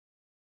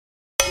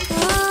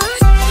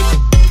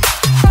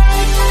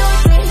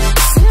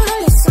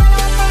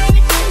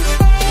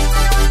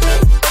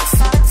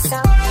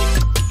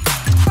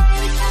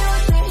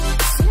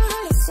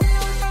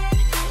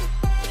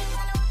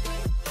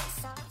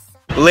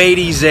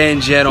Ladies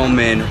and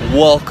gentlemen,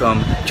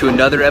 welcome to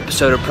another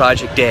episode of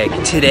Project Egg.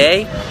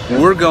 Today,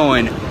 we're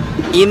going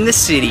in the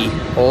city,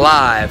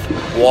 live,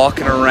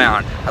 walking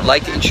around. I'd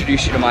like to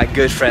introduce you to my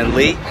good friend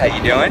Lee. How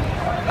you doing?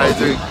 How you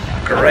doing?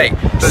 Great.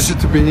 Pleasure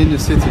to be in your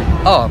city.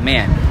 Oh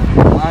man,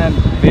 I'm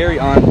very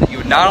honored that you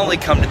would not only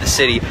come to the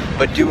city,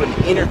 but do an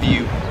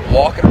interview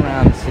walking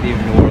around the city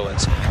of New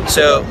Orleans.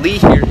 So Lee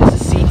here is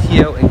the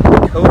CTO and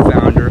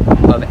co-founder of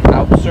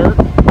Outsert.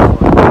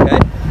 Okay,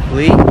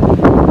 Lee,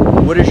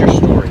 what is your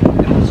story?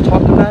 And let's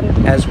talk about it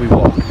as we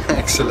walk.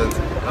 Excellent.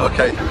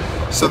 Okay,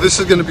 so this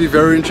is going to be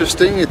very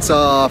interesting. It's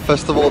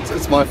first of all,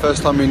 it's my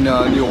first time in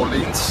New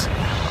Orleans,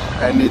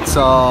 and it's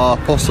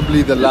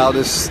possibly the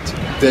loudest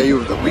day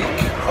of the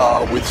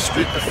week with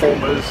street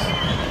performers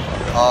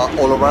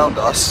all around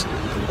us.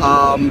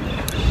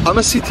 I'm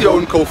a CTO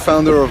and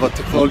co-founder of a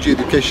technology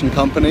education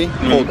company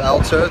called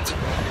Outsert.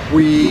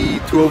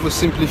 To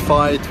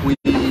oversimplify it, we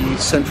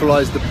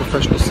centralize the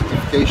professional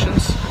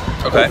certifications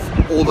of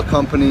all the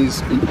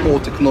companies in all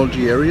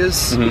technology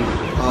areas.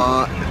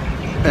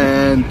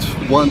 And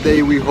one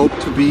day we hope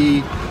to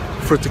be,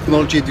 for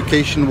technology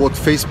education, what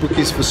Facebook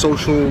is for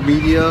social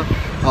media,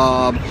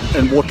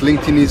 and what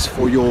LinkedIn is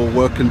for your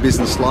work and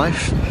business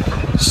life.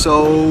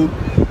 So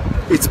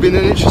it's been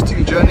an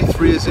interesting journey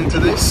 3 years into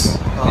this.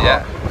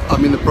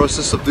 I'm in the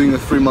process of doing a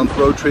 3-month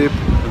road trip,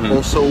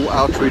 also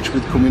outreach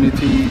with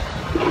community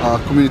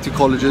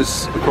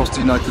colleges across the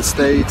United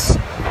States,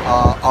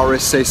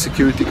 RSA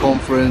Security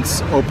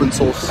Conference, Open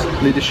Source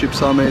Leadership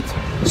Summit,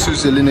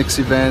 SUSE Linux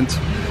event,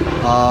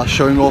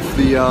 showing off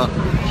the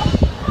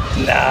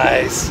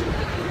Nice.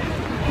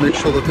 make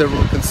sure that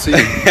everyone can see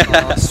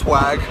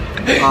swag,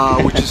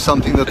 which is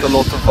something that a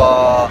lot of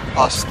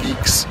us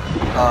geeks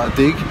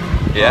dig.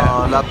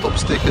 Laptop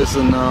stickers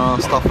and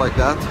stuff like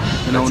that.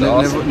 You know,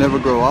 awesome. never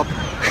grow up.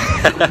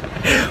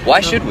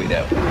 Why should we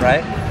though,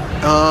 right?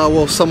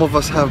 Well, some of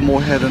us have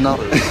more hair than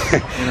others.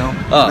 You know,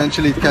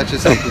 eventually it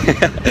catches up with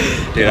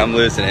you. Dude, I'm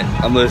losing it.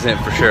 I'm losing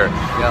it for sure.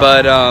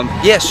 But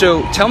yeah,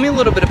 so tell me a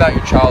little bit about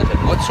your childhood.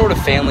 What sort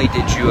of family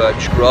did you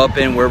grow up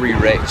in? Where were you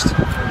raised?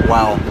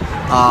 Wow.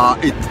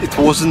 It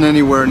wasn't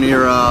anywhere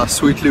near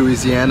sweet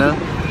Louisiana.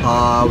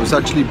 I was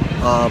actually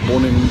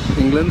born in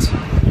England,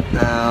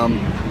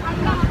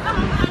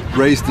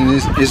 raised in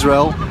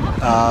Israel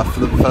for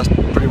the first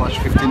pretty much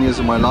 15 years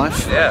of my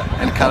life.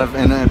 And kind of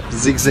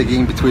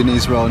zigzagging between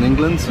Israel and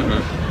England.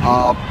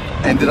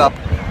 Ended up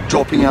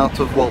dropping out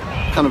of,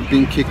 kind of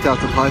being kicked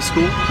out of high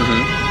school.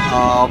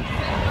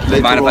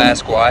 Mind if I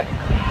ask why?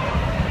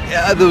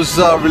 Yeah, there was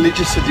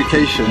religious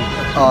education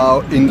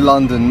in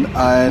London,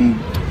 and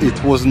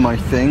it wasn't my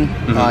thing.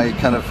 I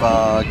kind of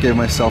gave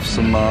myself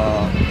some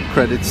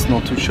credits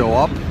not to show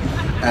up,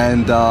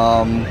 and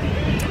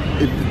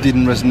it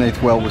didn't resonate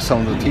well with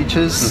some of the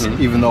teachers.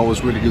 Even though I was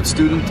a really good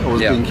student, I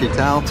was being kicked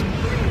out,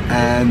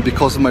 and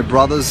because of my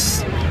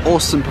brother's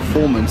awesome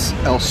performance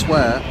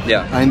elsewhere,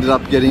 I ended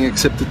up getting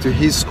accepted to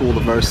his school the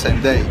very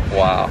same day.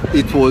 Wow.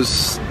 It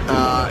was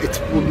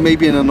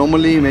maybe an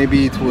anomaly,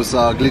 maybe it was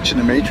a glitch in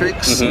the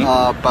matrix,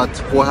 but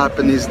what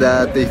happened is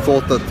that they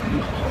thought that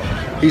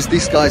he's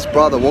this guy's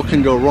brother, what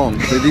can go wrong?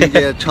 They didn't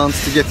get a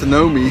chance to get to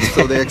know me,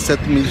 so they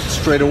accepted me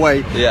straight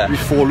away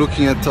before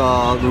looking at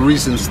the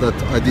reasons that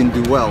I didn't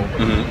do well.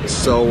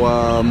 So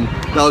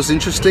that was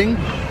interesting.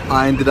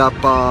 I ended up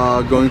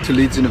going to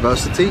Leeds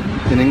University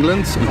in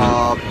England,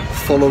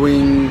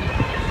 following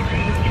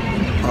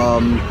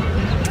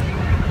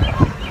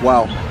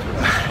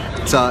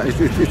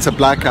it's a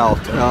blackout.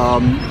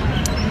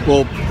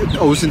 Well,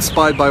 I was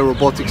inspired by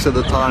robotics at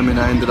the time, and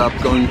I ended up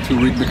going to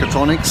read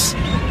mechatronics,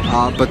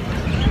 but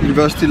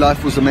university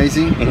life was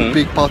amazing,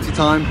 big party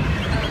time.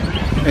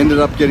 Ended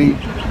up getting,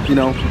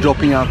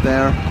 dropping out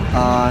there,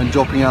 and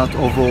dropping out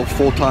overall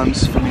 4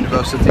 times from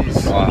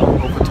universities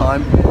over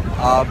time.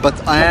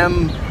 But I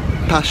am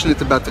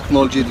passionate about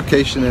technology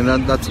education, and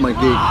that's my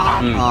gig.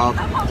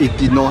 It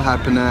did not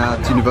happen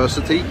at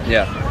university.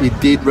 It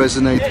did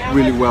resonate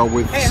really well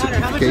with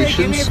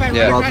certifications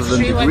rather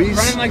than degrees.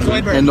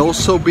 And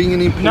also being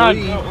an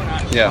employee,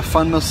 I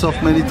found myself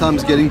many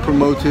times getting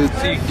promoted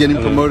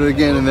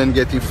again, and then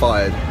getting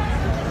fired.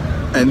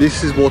 And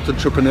this is what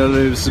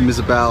entrepreneurialism is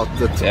about,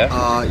 that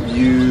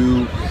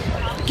you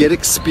get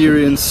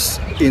experience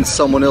in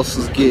someone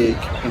else's gig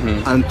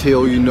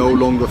until you no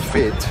longer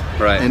fit,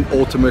 and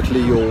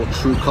ultimately your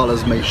true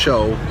colors may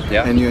show,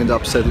 and you end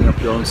up setting up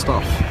your own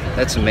stuff.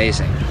 That's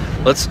amazing.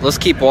 Let's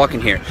keep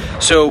walking here.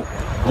 So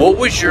what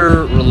was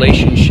your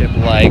relationship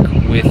like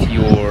with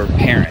your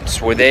parents?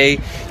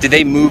 Did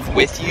they move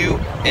with you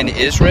in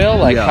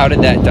Israel? How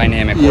did that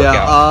dynamic work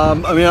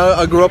out? I mean,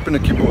 I grew up in a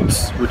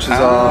kibbutz, which is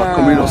a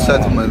communal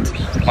settlement.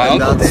 My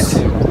uncle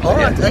did. All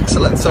right,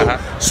 excellent.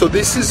 So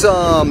this is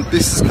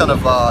kind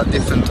of a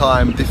different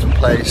time, different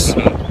place.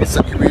 It's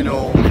a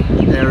communal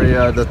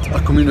area,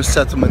 a communal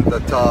settlement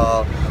that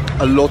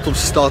a lot of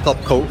startup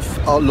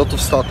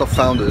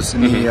founders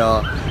in the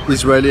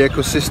Israeli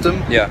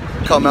ecosystem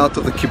come out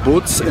of the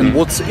kibbutz. And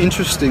what's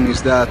interesting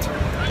is that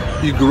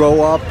you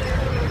grow up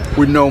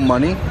with no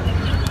money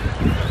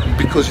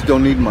because you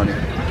don't need money.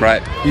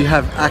 Right. You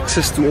have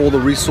access to all the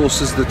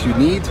resources that you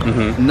need.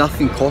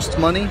 Nothing costs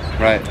money.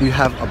 Right. You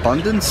have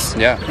abundance.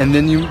 Yeah. And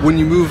then when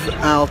you move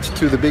out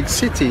to the big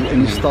city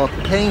and you start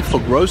paying for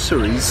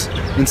groceries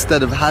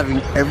instead of having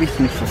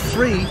everything for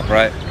free,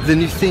 Right. then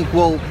you think,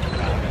 well,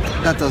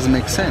 that doesn't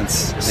make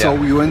sense. So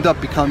Yeah. you end up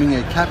becoming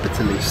a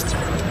capitalist,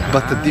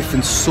 but a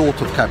different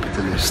sort of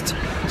capitalist.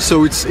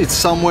 So it's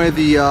somewhere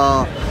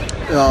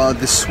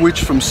the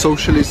switch from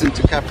socialism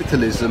to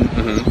capitalism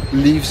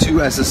leaves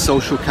you as a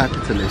social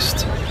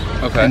capitalist.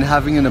 Okay. And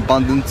having an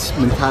abundant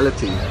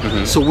mentality.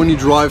 So when you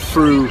drive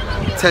through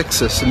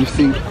Texas and you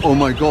think, oh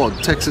my God,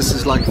 Texas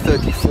is like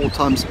 34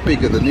 times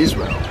bigger than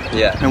Israel.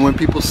 Yeah. And when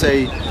people say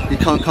you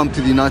can't come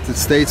to the United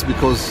States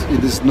because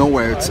it is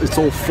nowhere, it's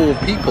all full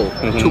of people.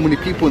 Too many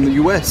people in the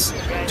US,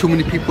 too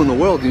many people in the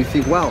world. And you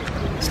think, wow,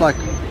 it's like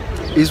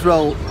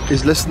Israel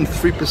is less than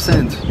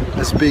 3%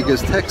 as big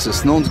as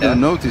Texas. No one's going to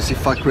notice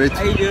if I create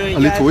a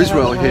little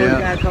Israel here,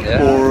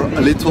 or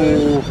a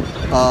little,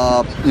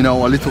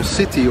 a little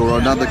city or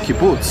another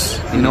kibbutz,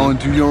 and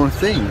do your own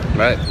thing.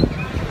 Right.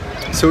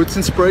 So it's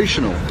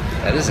inspirational.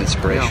 That is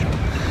inspirational.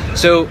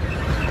 So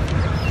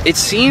it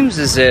seems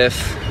as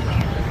if,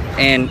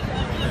 and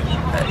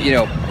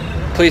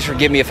please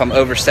forgive me if I'm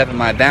overstepping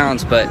my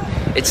bounds, but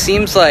it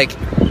seems like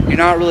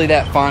you're not really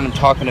that fond of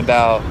talking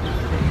about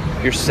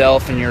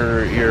yourself and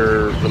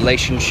your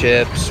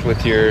relationships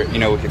with your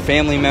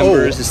family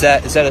members. Is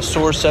that a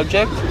sore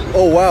subject?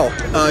 Oh wow,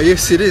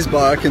 yes it is,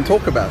 but I can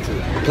talk about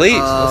it.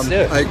 Please, let's do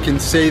it. I can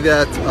say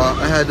that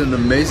I had an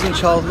amazing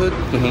childhood.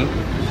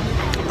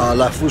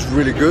 Life was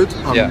really good.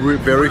 I'm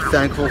very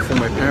thankful for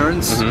my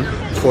parents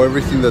for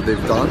everything that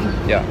they've done.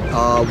 Yeah.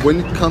 When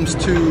it comes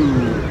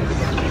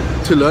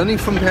to learning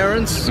from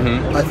parents,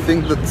 I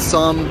think that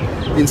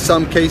in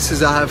some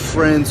cases I have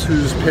friends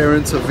whose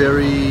parents are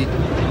very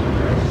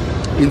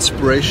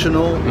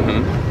inspirational.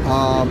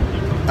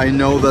 I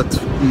know that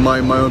my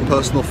own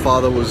personal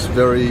father was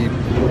very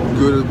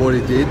good at what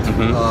he did,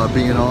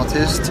 being an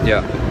artist,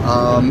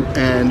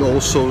 and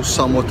also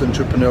somewhat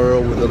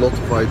entrepreneurial with a lot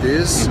of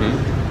ideas.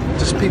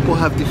 Just people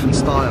have different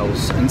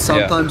styles, and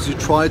sometimes you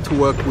try to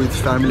work with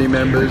family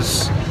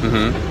members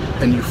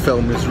and you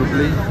fail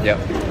miserably.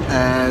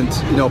 And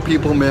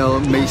people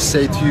may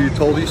say to you,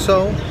 "Told you so,"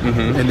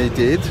 and they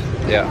did.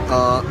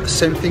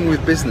 Same thing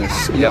with business.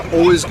 You're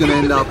always going to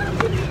end up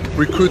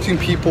recruiting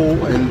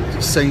people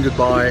and saying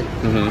goodbye,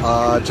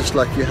 just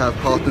like you have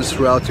partners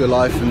throughout your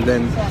life and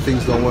then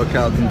things don't work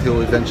out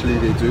until eventually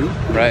they do.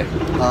 Right.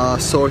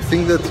 So I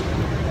think that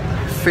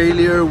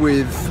failure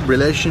with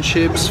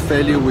relationships,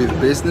 failure with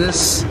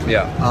business,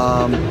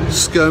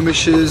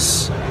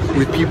 skirmishes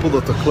with people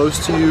that are close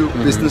to you,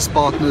 business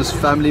partners,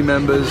 family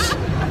members,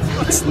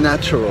 it's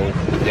natural.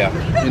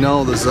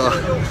 There's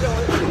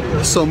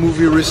I saw a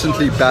movie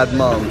recently, Bad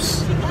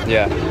Moms.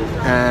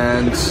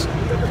 And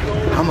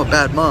I'm a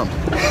bad mom.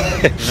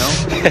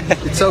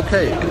 It's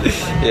okay.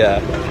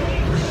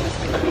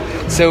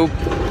 So,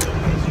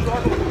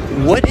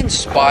 what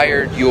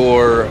inspired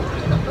your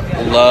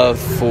love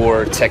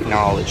for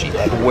technology?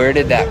 Like, where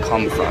did that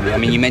come from? I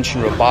mean, you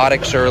mentioned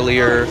robotics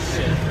earlier,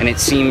 and it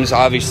seems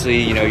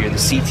obviously, you're the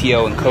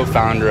CTO and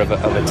co-founder of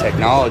a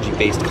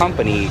technology-based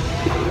company.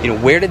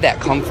 Where did that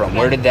come from?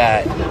 Where did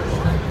that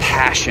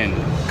passion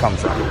come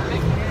from?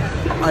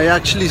 I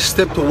actually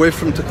stepped away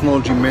from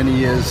technology many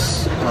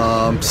years,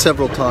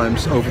 several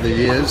times over the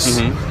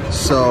years.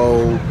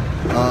 So,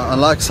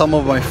 unlike some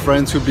of my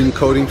friends who've been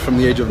coding from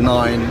the age of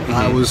 9,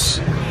 I was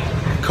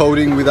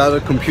coding without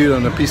a computer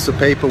on a piece of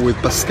paper with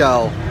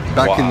Pascal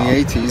back in the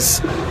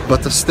 80s.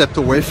 But I stepped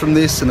away from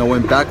this and I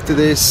went back to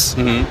this.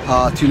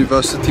 At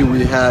university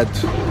we had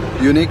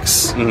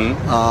Unix,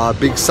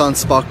 Big Sun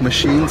Spark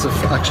machines. I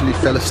actually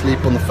fell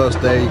asleep on the first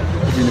day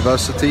of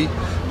university.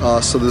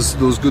 So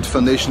there was good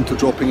foundation to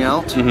dropping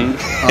out.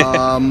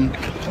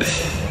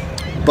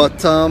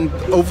 But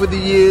over the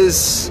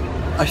years,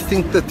 I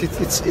think that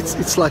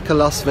it's like a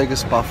Las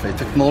Vegas buffet.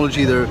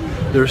 Technology, there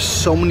are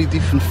so many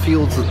different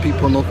fields that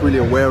people are not really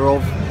aware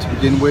of to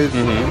begin with.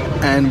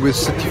 And with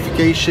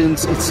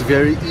certifications, it's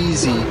very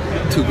easy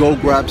to go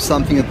grab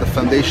something at the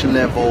foundation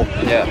level,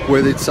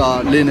 whether it's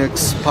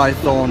Linux,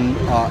 Python,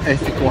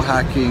 ethical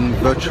hacking,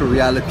 virtual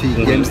reality,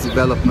 games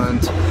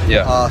development,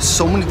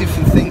 so many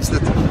different things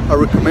that I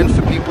recommend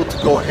for people to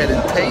go ahead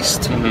and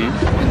taste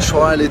and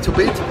try a little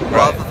bit,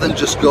 rather than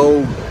just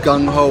go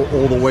gung-ho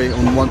all the way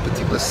on one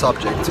particular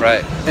subject.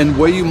 And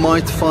where you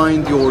might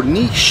find your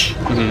niche,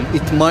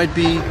 it might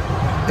be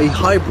a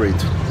hybrid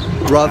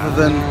rather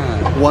than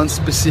one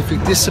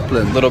specific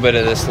discipline. A little bit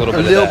of this, a little bit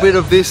of that. A little bit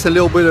of this, a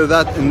little bit of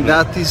that, and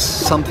that is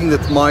something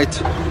that might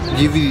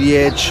give you the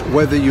edge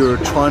whether you're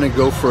trying to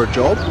go for a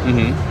job,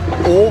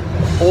 or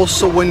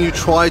also when you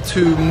try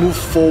to move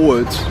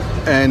forward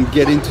and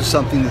get into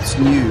something that's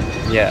new.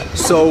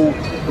 So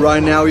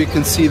right now you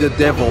can see that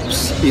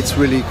DevOps, it's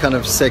really kind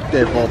of sec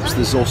DevOps.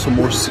 There's also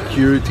more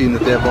security in the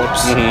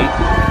DevOps.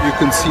 You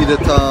can see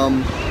that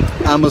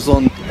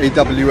Amazon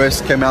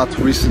AWS came out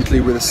recently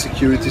with a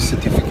security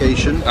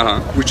certification,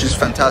 which is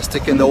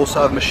fantastic, and they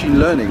also have machine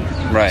learning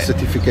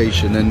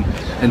certification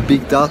and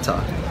big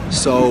data.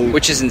 So,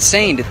 which is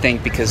insane to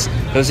think, because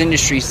those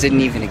industries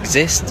didn't even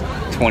exist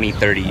 20,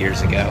 30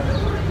 years ago.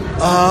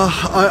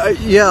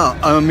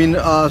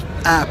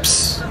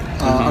 Apps.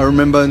 I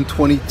remember in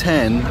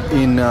 2010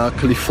 in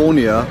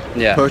California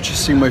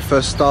purchasing my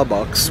first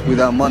Starbucks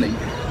without money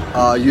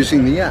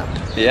using the app.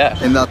 Yeah.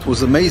 And that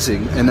was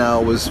amazing. And I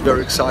was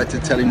very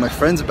excited telling my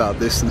friends about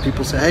this. And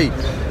people say, hey,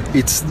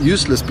 it's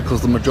useless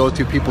because the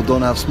majority of people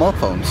don't have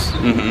smartphones.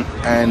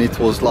 And it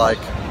was like,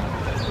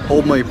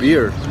 hold my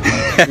beer.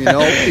 It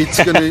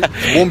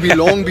won't be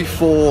long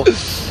before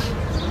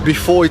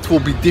it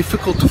will be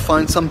difficult to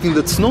find something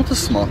that's not a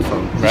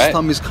smartphone. This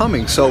time is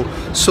coming. So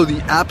the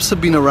apps have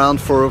been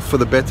around for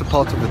the better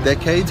part of a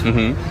decade.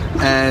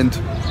 And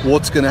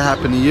what's going to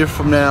happen a year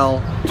from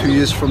now, 2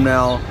 years from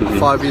now,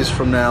 5 years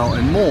from now,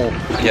 and more.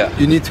 Yeah.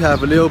 You need to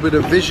have a little bit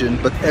of vision,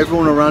 but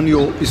everyone around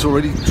you is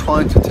already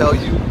trying to tell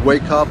you,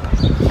 wake up,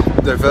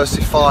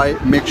 diversify,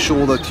 make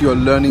sure that you're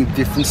learning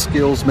different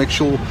skills, make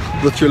sure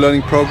that you're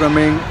learning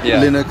programming,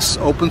 Linux,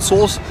 open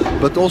source,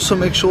 but also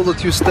make sure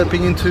that you're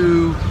stepping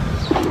into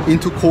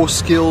core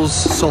skills,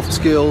 soft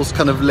skills,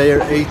 kind of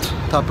layer 8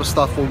 type of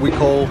stuff, what we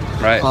call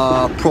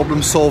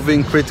problem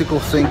solving, critical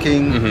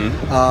thinking.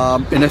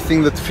 And I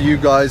think that for you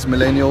guys,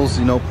 millennials,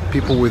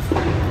 people with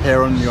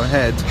hair on your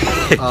head,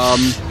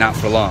 not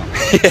for long,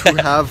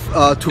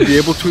 to be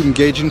able to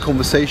engage in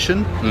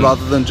conversation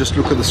rather than just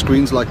look at the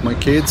screens like my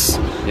kids,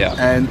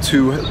 and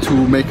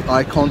to make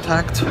eye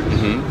contact.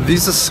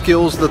 These are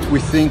skills that we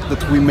think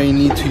that we may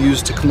need to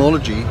use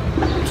technology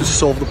to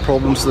solve the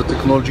problems that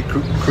technology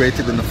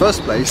created in the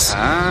first place.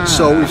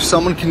 So if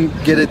someone can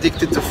get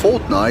addicted to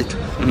Fortnite,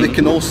 they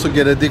can also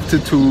get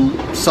addicted to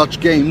such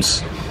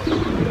games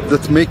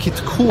that make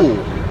it cool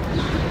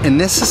and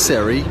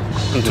necessary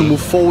to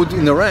move forward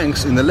in the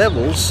ranks, in the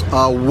levels,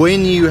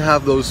 when you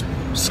have those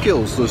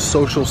skills, those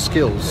social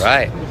skills.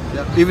 Right.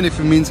 Yeah. Even if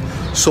it means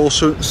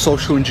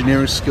social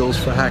engineering skills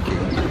for hacking.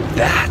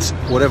 That's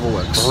whatever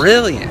works.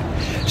 Brilliant.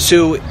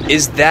 So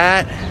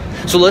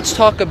let's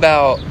talk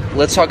about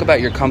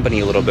your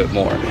company a little bit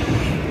more.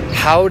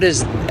 How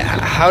does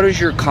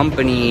your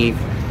company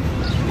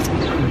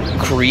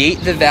create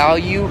the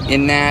value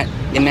in that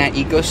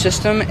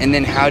ecosystem, and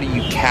then how do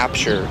you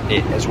capture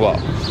it as well?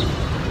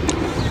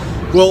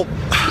 Well,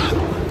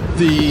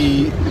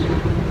 the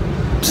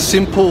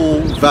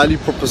simple value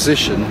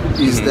proposition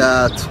is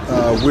that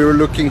we're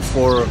looking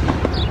for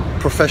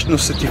professional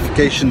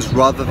certifications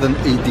rather than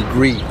a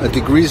degree. A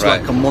degree is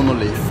like a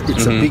monolith.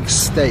 It's a big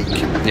stake.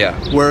 Yeah.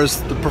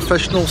 Whereas the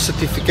professional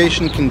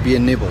certification can be a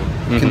nibble,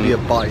 can be a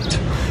bite,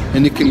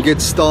 and you can get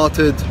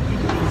started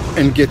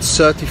and get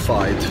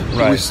certified.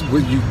 Right.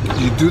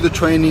 You do the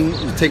training,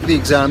 you take the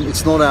exam.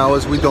 It's not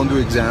ours. We don't do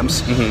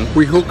exams.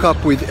 We hook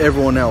up with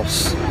everyone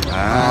else.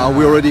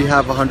 We already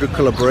have 100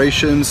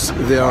 collaborations.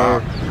 There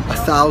are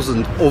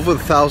over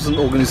 1,000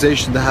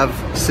 organizations that have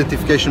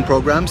certification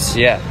programs.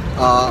 Yeah.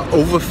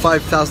 Over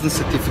 5,000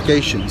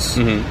 certifications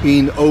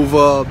in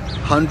over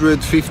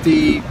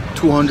 150,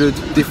 200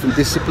 different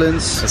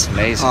disciplines. That's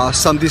amazing.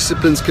 Some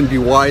disciplines can be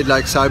wide,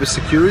 like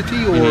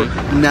cybersecurity, or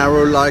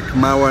narrow, like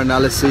malware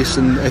analysis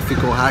and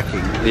ethical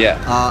hacking. Yeah.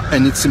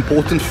 And it's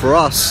important for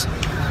us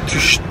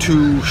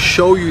to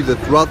show you that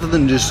rather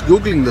than just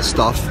Googling the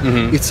stuff,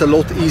 it's a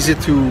lot easier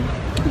to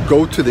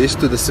go to the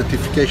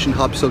certification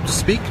hub, so to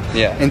speak,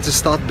 and to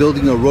start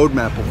building a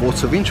roadmap of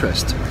what's of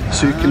interest.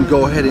 So you can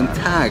go ahead and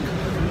tag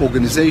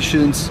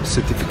organizations,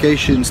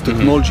 certifications,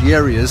 technology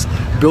areas,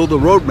 build a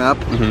roadmap,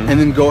 and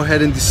then go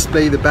ahead and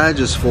display the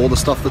badges for all the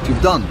stuff that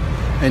you've done.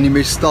 And you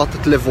may start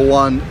at level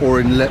 1 or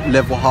in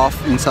level half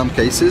in some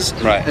cases,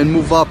 and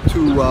move up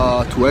to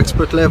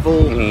expert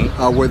level,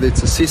 whether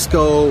it's a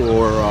Cisco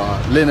or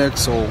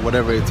Linux or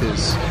whatever it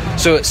is.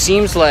 So it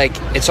seems like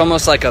it's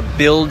almost like a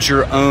build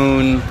your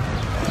own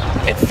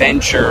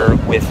adventure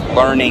with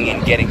learning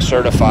and getting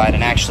certified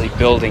and actually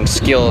building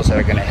skills that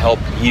are going to help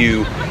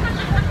you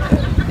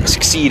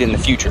succeed in the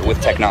future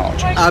with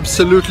technology.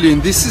 Absolutely,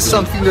 and this is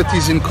something that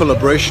is in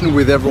collaboration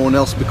with everyone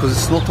else, because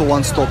it's not a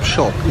one-stop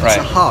shop, it's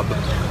a hub.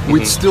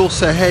 We'd still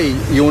say, hey,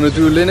 you want to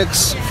do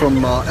Linux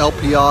from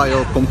LPI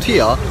or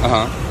CompTIA,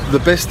 the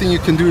best thing you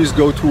can do is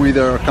go to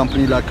either a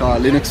company like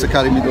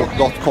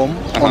linuxacademy.com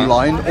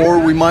online, or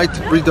we might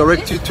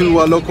redirect you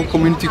to a local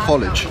community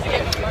college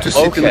to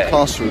sit in the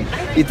classroom.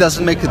 It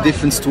doesn't make a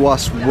difference to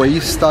us where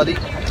you study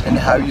and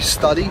how you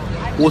study.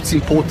 What's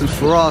important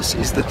for us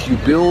is that you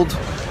build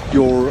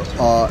your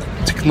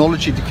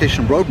technology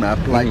education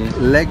roadmap like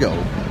Lego.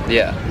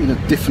 Yeah.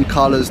 Different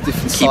colors,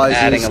 different sizes.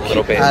 Adding a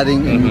little bit.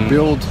 Adding and you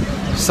build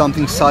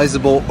something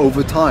sizable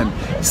over time.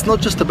 It's not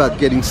just about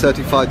getting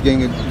certified,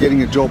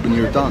 getting a job, and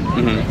you're done.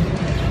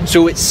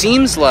 So it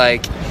seems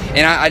like,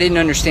 and I didn't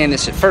understand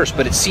this at first,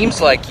 but it seems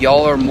like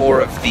y'all are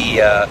more of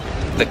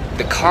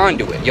the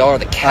conduit. Y'all are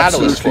the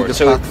catalyst for it.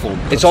 So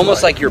it's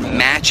almost like you're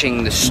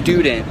matching the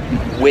student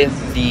with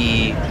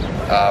the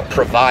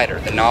provider,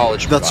 the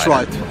knowledge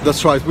provider.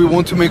 That's right. We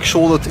want to make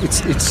sure that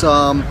it's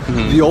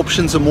the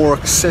options are more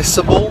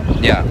accessible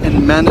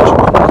and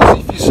manageable. Because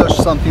if you search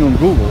something on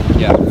Google,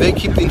 they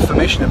keep the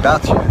information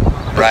about you,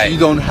 Right. you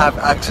don't have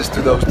access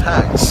to those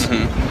tags.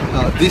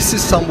 This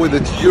is somewhere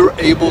that you're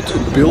able to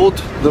build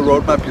the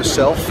roadmap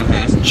yourself,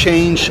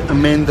 change,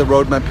 amend the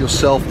roadmap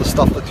yourself, the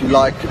stuff that you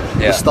like,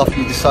 the stuff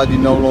you decide you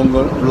no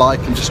longer like,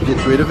 and just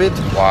get rid of it.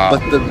 Wow.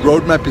 But the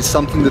roadmap is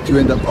something that you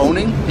end up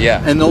owning,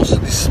 and also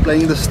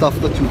displaying the stuff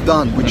that you've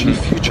done, which in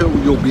future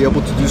you'll be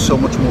able to do so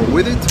much more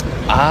with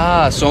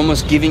it. So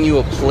almost giving you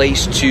a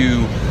place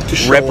to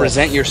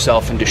represent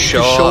yourself and to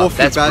show off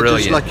That's your badges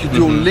brilliant. like you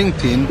do on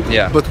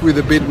LinkedIn, but with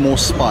a bit more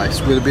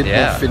spice, with a bit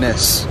more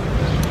finesse.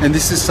 And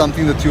this is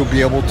something that you'll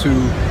be able to,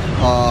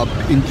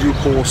 in due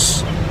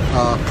course,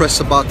 press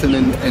a button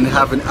and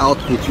have an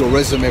output, your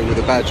resume with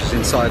the badges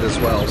inside as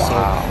well.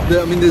 Wow.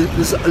 So, I mean,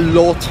 there's a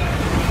lot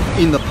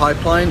in the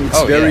pipeline.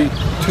 It's very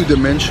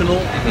two-dimensional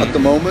at the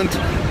moment.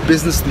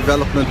 Business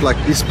development, like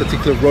this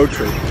particular road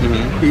trip,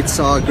 it's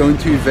going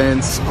to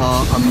events.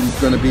 I'm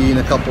going to be in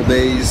a couple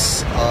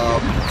days,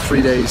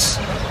 3 days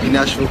in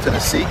Nashville,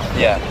 Tennessee.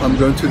 I'm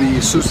going to the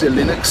SUSE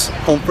Linux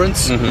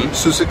conference,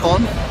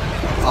 SUSECon.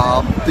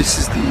 This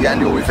is the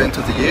annual event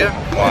of the year,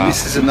 and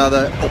this is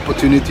another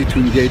opportunity to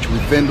engage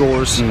with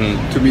vendors,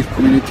 to meet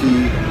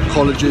community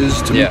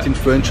colleges, to meet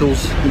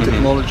influentials in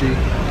technology.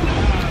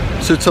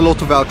 So it's a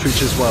lot of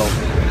outreach as well.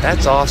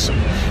 That's awesome.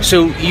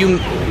 So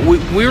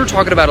we were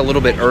talking about a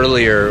little bit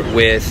earlier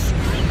with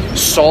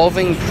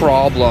solving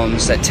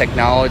problems that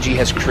technology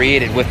has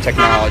created with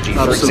technology.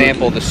 For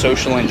example, the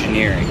social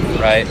engineering,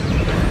 right?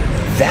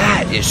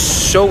 That is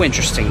so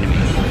interesting to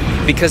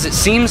me, because it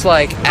seems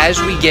like as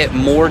we get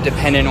more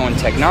dependent on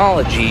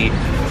technology,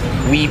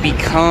 we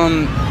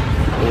become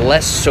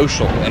less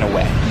social in a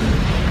way.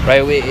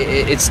 Right?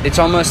 It's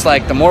almost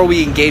like the more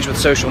we engage with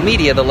social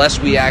media, the less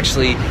we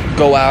actually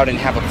go out and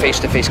have a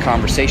face-to-face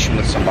conversation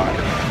with somebody.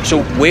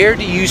 So where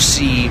do you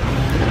see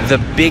the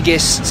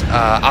biggest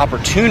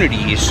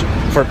opportunities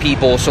for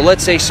people? So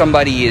let's say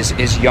somebody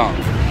is young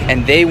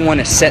and they want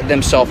to set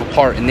themselves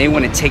apart and they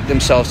want to take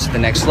themselves to the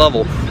next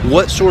level.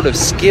 What sort of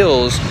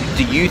skills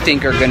do you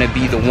think are going to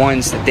be the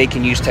ones that they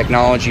can use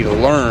technology to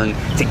learn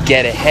to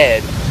get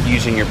ahead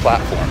using your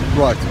platform?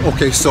 Right.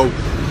 Okay, so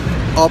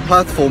our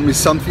platform is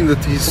something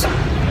that is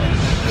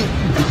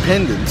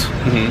dependent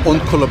on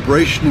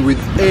collaboration with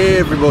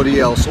everybody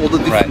else, all the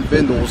different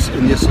vendors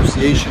and the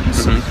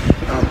associations.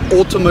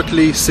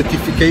 Ultimately,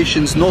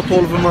 certifications, not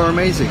all of them are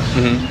amazing.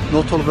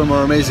 Not all of them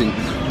are amazing.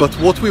 But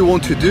what we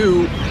want to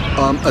do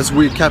as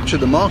we capture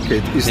the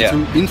market is to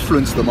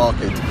influence the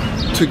market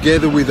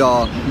together with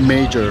our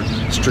major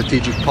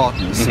strategic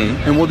partners.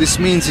 And what this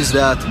means is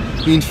that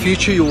in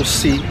future you'll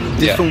see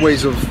different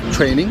ways of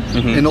training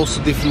and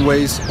also different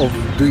ways of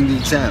doing the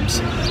exams.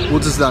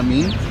 What does that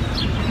mean?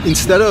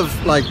 Instead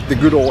of like the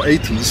good old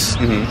 80s,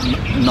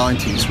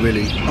 90s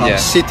really,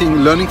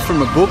 sitting, learning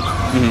from a book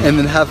and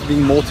then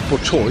having multiple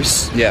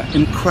choice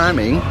and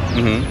cramming,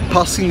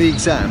 passing the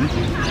exam,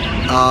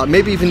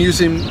 maybe even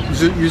using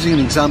an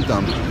exam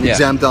dump,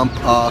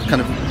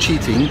 kind of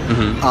cheating,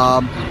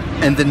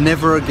 and then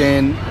never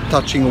again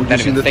touching or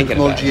using the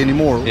technology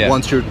anymore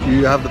once you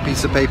have the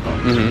piece of paper.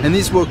 And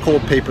these were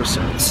called paper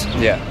certs.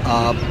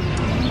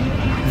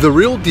 The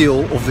real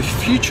deal of the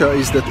future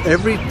is that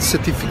every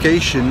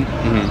certification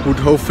would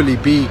hopefully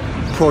be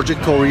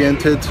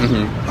project-oriented,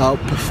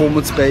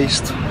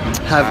 performance-based,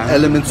 have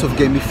elements of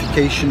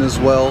gamification as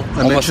well.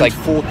 I mentioned like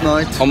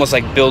Fortnite. Almost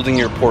like building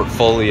your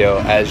portfolio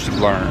as you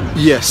learn.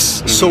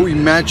 Yes. So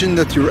imagine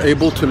that you're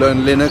able to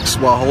learn Linux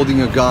while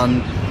holding a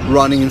gun,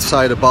 running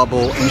inside a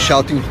bubble and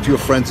shouting to your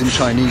friends in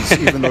Chinese,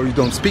 even though you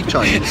don't speak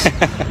Chinese.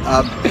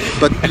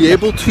 But be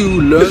able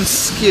to learn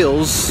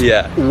skills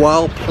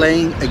while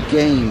playing a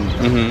game.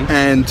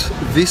 And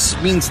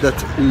this means that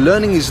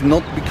learning is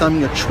not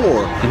becoming a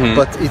chore,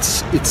 but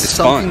it's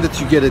something that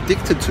you get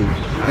addicted to.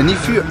 And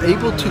if you're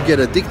able to get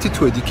addicted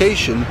to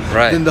education,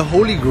 then the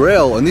holy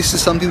grail, and this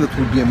is something that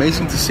would be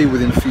amazing to see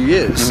within a few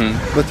years,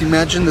 but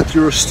imagine that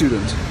you're a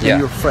student and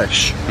you're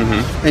fresh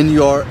and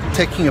you're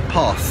taking a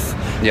path.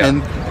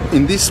 And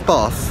in this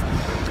path,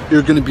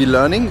 you're going to be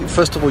learning.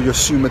 First of all, you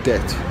assume a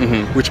debt,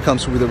 which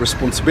comes with a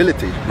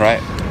responsibility.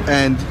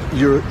 And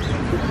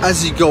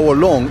as you go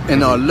along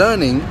and are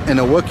learning and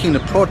are working in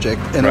a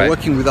project and are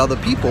working with other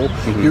people,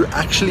 you're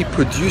actually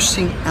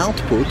producing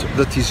output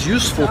that is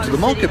useful to the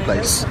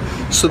marketplace.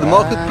 So the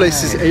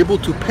marketplace is able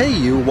to pay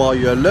you while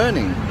you're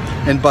learning.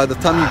 And by the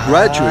time you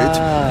graduate,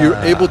 you're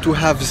able to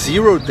have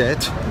zero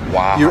debt.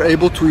 You're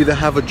able to either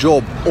have a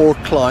job or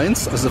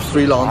clients as a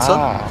freelancer.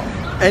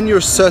 And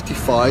you're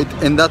certified,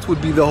 and that would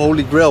be the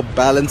holy grail,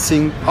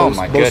 balancing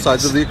both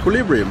sides of the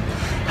equilibrium.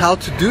 How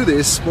to do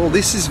this? Well,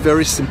 this is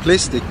very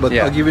simplistic, but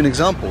I'll give you an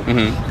example.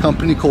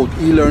 Company called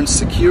eLearn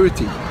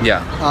Security.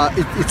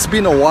 It's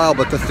been a while,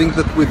 but I think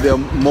that with the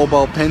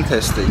mobile pen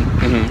testing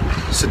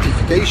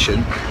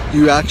certification,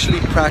 you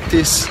actually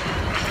practice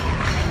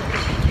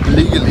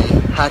legally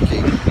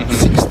hacking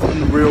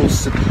 16 real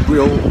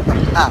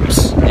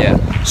apps. Yeah.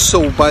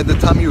 So by the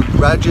time you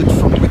graduate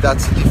with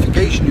that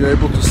certification, you're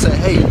able to say,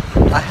 hey,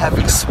 I have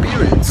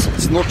experience.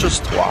 It's not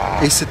just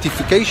a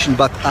certification,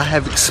 but I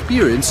have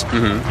experience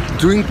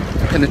doing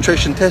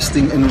penetration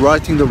testing and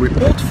writing the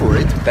report for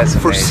it. That's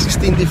for amazing.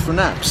 16 different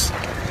apps.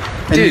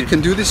 And Dude, you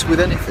can do this with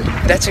anything.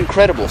 That's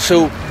incredible.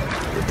 So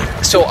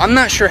I'm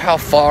not sure how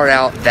far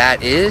out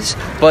that is,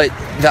 but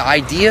the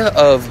idea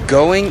of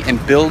going and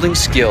building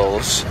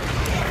skills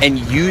and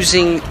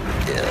using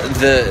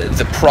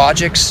the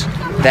projects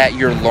that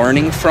you're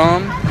learning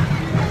from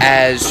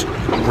as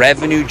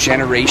revenue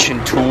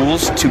generation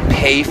tools to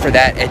pay for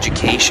that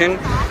education.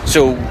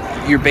 So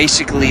you're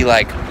basically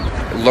like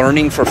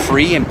learning for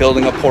free and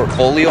building a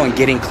portfolio and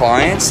getting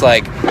clients.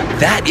 Like,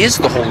 that is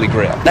the holy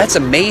grail. That's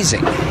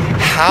amazing.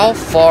 How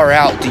far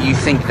out do you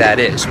think that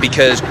is?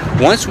 Because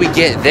once we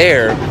get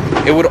there,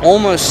 it would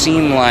almost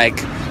seem like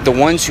the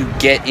ones who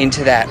get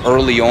into that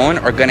early on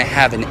are going to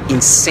have an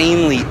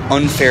insanely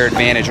unfair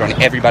advantage on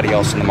everybody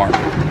else in the market.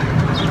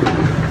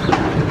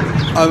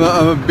 I'm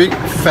a big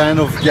fan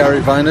of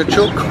Gary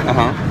Vaynerchuk.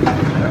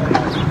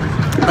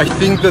 I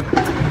think that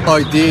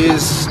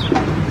ideas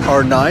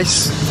are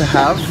nice to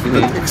have,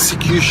 but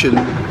execution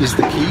is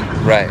the key.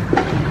 Right.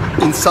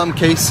 In some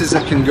cases,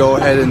 I can go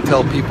ahead and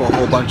tell people a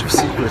whole bunch of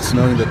secrets,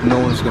 knowing that no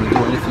one's going to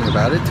do anything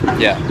about it.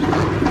 Yeah.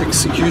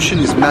 Execution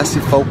is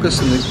massive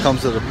focus, and it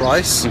comes at a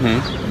price.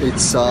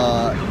 It's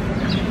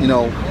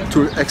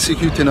to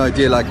execute an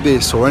idea like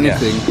this or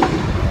anything.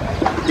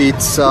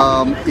 It's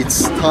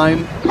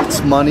time,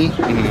 it's money,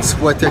 it's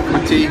sweat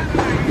equity,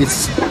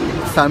 it's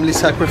family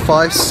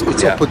sacrifice,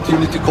 it's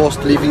opportunity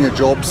cost, leaving a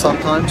job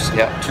sometimes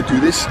to do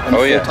this on a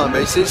full-time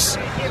basis.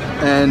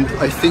 And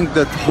I think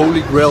that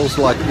holy grails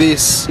like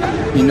this,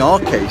 in our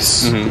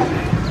case,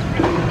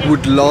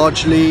 would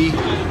largely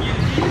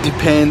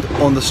depend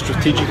on the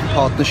strategic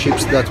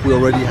partnerships that we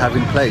already have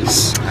in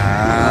place.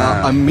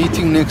 I'm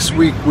meeting next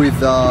week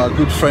with a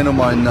good friend of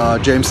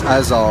mine, James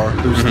Azar,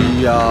 who's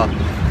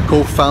the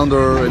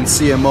co-founder and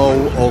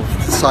CMO of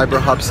Cyber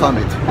Hub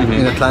Summit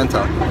in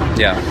Atlanta.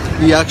 Yeah.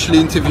 He actually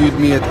interviewed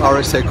me at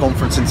RSA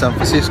conference in San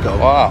Francisco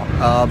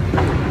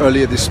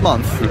earlier this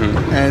month,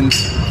 and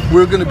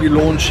we're going to be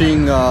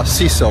launching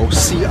CISO,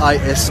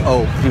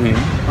 C-I-S-O,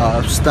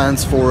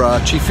 stands for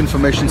Chief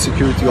Information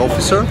Security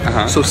Officer.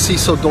 So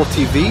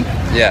CISO.tv,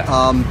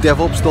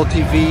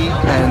 DevOps.tv,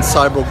 and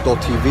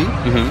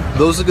Cyborg.tv.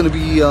 Those are going to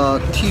be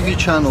TV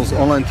channels,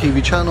 online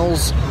TV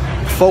channels,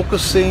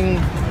 focusing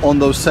on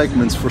those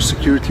segments for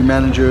security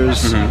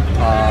managers,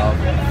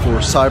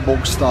 for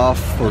Cyborg staff,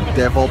 for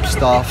DevOps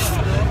staff,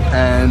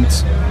 and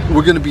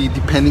we're going to be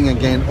depending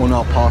again on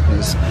our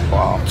partners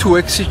to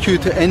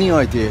execute any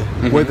idea,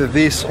 whether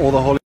this or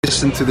the whole.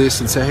 Listen to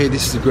this and say, hey,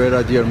 this is a great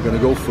idea, I'm going to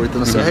go for it,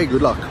 and I say, hey,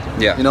 good luck.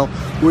 You know,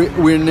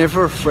 we're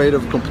never afraid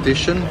of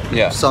competition.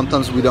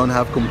 Sometimes we don't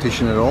have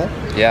competition at all,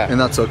 and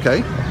that's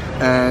okay.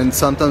 And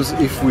sometimes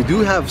if we do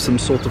have some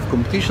sort of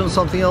competition or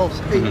something else,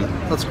 hey,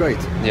 that's great.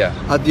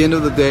 At the end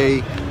of the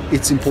day,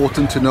 it's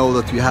important to know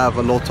that you have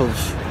a lot of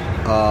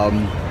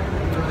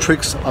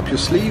tricks up your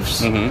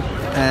sleeves,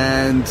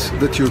 and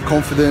that you're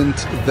confident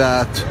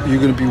that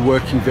you're going to be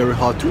working very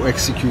hard to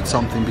execute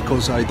something,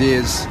 because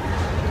ideas,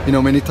 you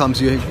know, many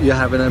times you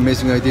have an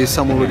amazing idea,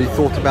 someone already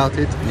thought about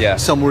it,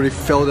 someone already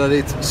failed at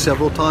it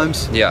several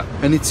times,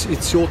 and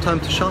it's your time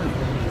to shine.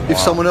 If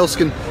someone else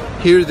can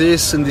hear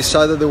this and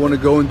decide that they want to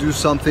go and do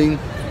something,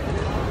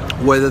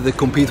 whether they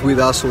compete with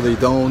us or they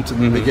don't,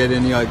 and they get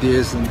any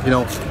ideas, and, you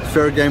know,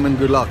 fair game and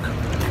good luck.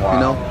 You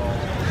know.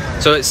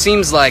 So it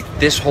seems like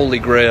this holy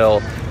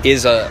grail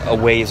is a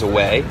ways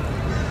away,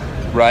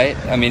 right?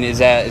 I mean, is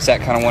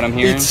that kind of what I'm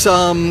hearing?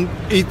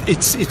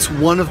 It's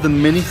one of the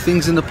many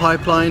things in the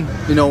pipeline.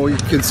 You know, you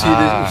can see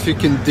that if you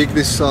can dig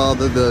this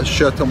the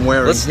shirt I'm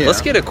wearing here.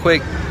 Let's get a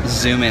quick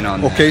zoom in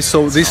on that. Okay,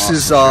 so this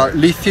is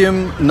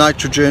lithium,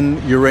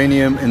 nitrogen,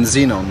 uranium, and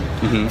xenon.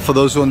 For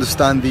those who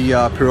understand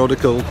the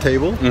periodical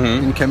table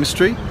in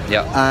chemistry.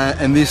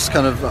 And this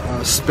kind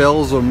of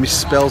spells or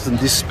misspells and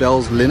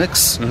dispels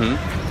Linux.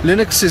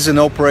 Linux is an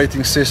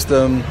operating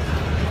system.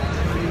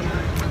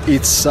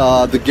 It's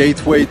the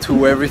gateway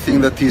to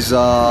everything that is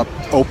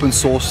open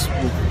source,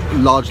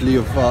 largely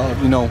of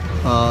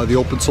the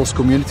open source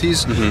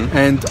communities.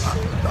 And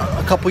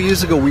a couple of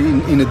years ago, we,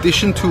 in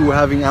addition to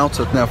having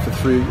Outset now for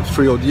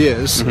three odd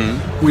years,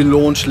 we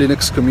launched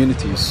Linux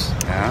Communities.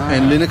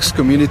 And Linux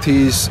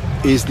Communities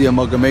is the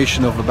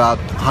amalgamation of about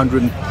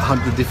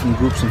 100 different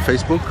groups on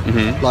Facebook,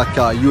 like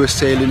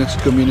USA Linux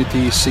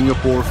Community,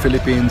 Singapore,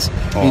 Philippines,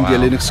 India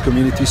Linux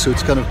Community. So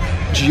it's kind of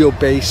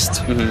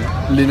geo-based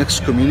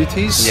Linux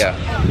communities.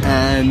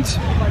 And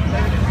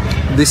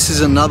this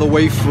is another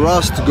way for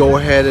us to go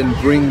ahead and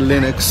bring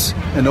Linux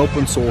and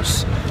open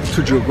source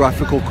to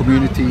geographical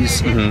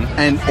communities,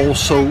 and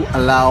also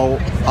allow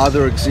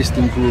other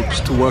existing groups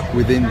to work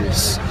within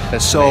this.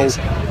 That's so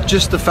amazing.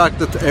 just the fact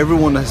that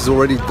everyone has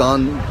already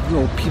done,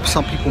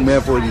 some people may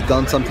have already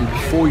done something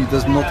before you,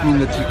 does not mean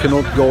that you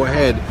cannot go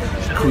ahead,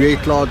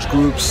 create large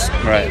groups,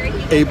 Right.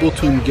 able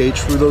to engage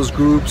through those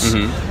groups,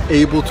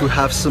 able to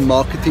have some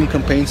marketing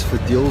campaigns for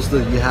deals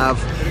that you have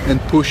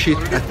and push it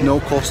at no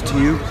cost to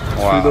you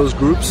through those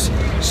groups.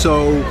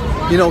 So,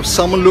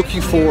 someone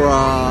looking for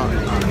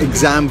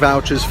exam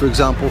vouchers, for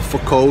example, for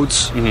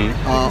codes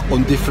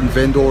on different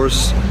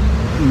vendors,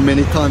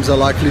 many times are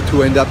likely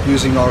to end up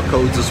using our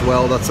codes as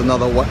well. That's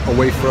another a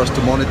way for us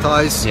to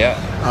monetize. Yeah.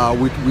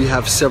 We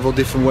have several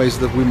different ways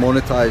that we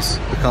monetize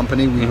the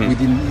company. We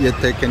didn't yet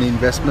take any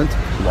investment.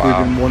 Wow. We've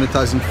been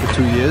monetizing for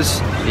 2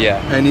 years.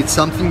 Yeah. And it's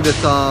something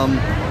that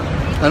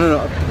I don't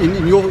know.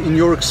 In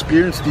your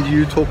experience, did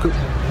you talk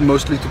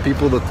mostly to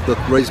people that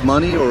raise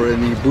money, or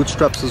any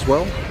bootstraps as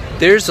well?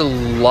 There's a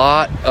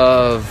lot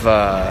of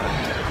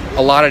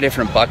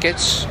different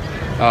buckets.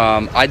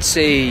 I'd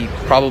say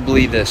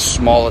probably the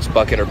smallest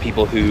bucket are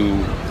people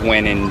who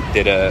went and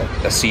did a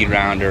seed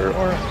round or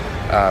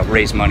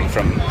raised money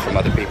from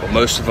other people.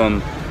 Most of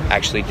them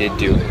actually did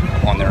do it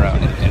on their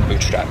own and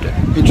bootstrapped it.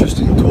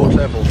 Interesting. To what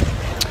level?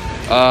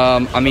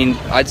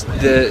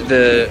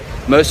 The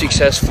most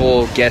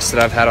successful guest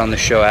that I've had on the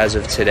show as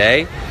of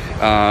today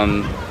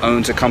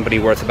owns a company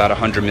worth about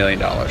 $100 million.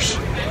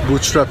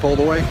 Bootstrap all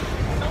the way?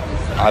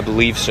 I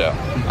believe so.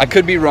 I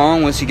could be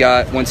wrong once he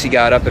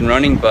got up and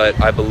running, but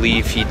I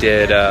believe he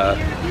did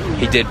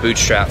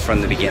bootstrap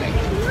from the beginning.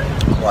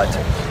 Right.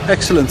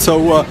 Excellent.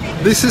 So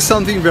this is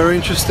something very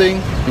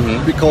interesting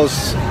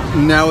because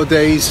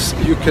nowadays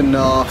you can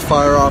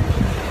fire up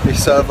a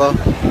server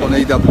on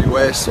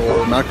AWS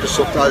or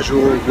Microsoft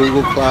Azure,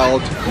 Google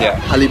Cloud,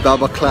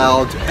 Alibaba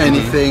Cloud,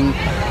 anything.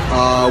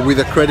 With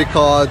a credit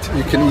card,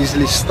 you can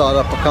easily start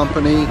up a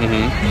company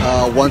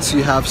once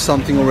you have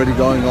something already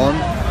going on.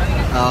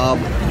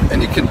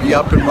 And you can be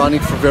up and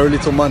running for very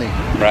little money.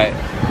 Right.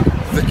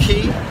 The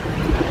key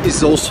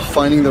is also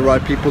finding the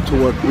right people to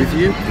work with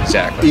you.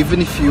 Exactly.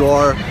 Even if you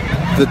are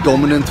the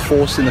dominant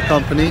force in the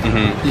company,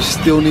 you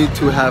still need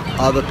to have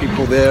other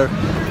people there,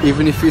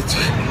 even if it's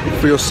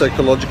for your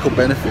psychological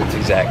benefit.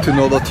 Exactly. To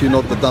know that you're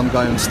not the dumb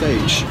guy on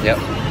stage. Yep.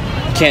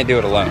 You can't do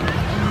it alone.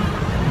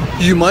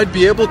 You might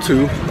be able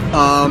to,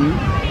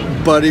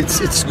 but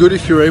it's good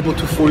if you're able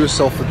to fool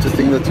yourself to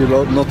think that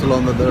you're not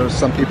alone, that there are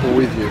some people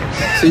with you.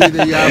 So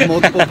either you have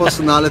multiple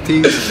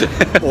personalities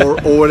or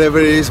whatever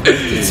it is, but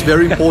it's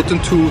very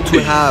important to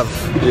have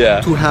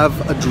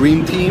a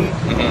dream team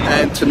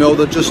and to know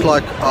that just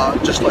like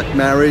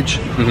marriage,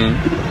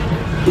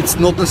 it's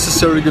not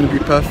necessarily going to be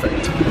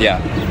perfect.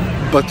 Yeah.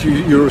 But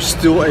you're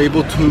still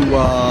able to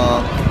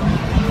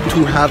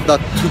have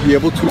that, to be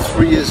able to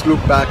 3 years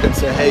look back and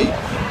say, hey,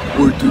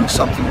 we're doing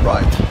something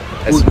right.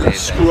 That's we're going to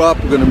screw up,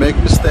 we're going to make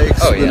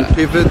mistakes, we're going to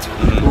pivot,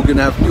 we're going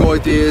to have new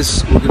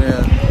ideas, we're going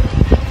to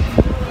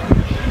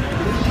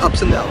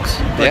ups and downs,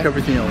 like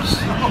everything else.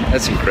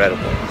 That's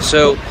incredible.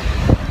 So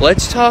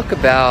let's talk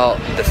about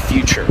the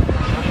future,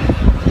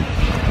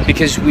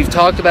 because we've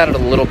talked about it a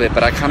little bit,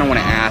 but I kind of want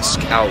to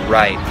ask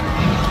outright,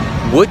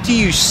 what do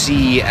you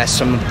see as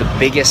some of the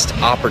biggest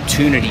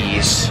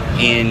opportunities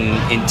in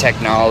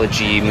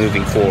technology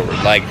moving forward?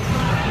 Like,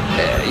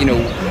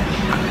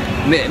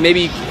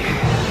 maybe...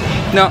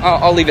 No,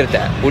 I'll leave it at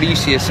that. What do you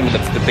see as some of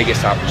the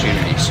biggest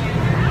opportunities?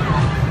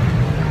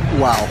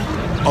 Wow.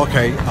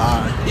 Okay.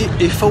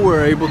 If I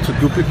were able to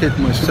duplicate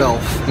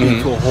myself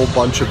into a whole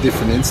bunch of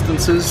different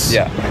instances,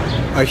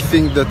 I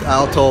think that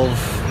out of,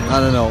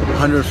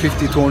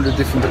 150, 200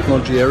 different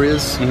technology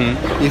areas,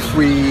 if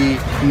we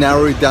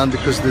narrow it down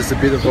because there's a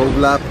bit of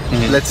overlap,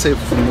 let's say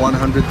from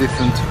 100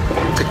 different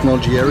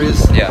technology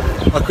areas,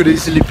 I could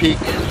easily pick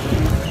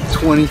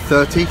 20,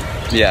 30.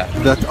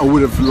 That I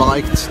would have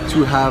liked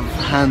to have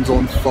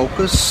hands-on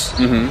focus.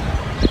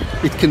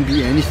 It can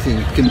be anything.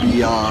 It can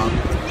be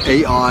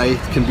AI,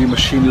 it can be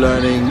machine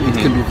learning, it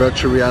can be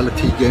virtual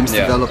reality, games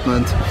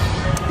development.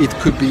 It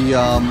could be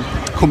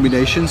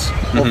combinations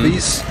of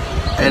these,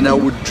 and I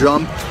would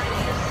jump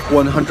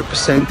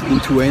 100%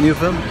 into any of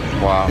them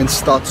and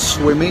start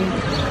swimming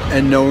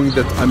and knowing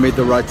that I made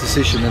the right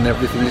decision and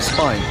everything is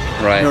fine.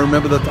 Right. And I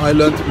remember that I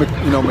learned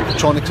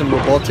mechatronics and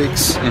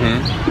robotics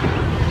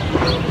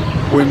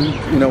when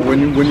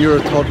you're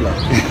a toddler.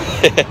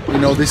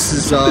 This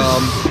is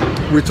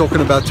we're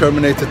talking about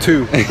Terminator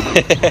 2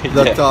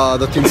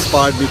 that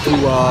inspired me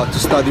to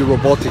study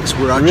robotics.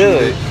 We're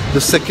actually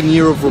the second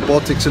year of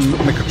robotics and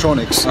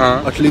mechatronics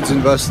at Leeds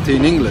University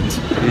in England,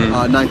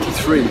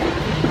 93.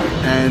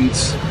 And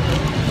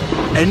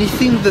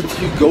anything that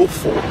you go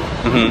for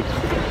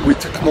with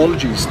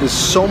technologies, there's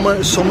so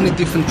many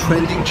different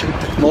trending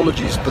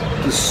technologies, but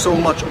there's so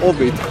much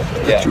of it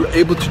that you're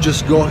able to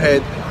just go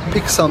ahead,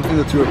 pick something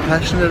that you're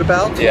passionate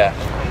about.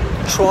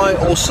 Try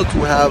also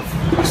to have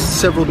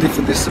several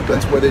different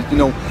disciplines, whether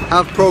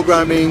have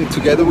programming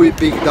together with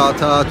big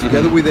data,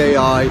 together with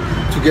AI,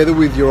 together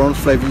with your own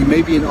flavor. You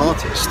may be an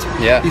artist.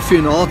 If you're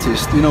an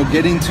artist,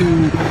 get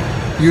into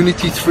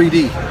Unity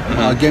 3D,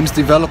 games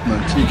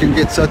development. You can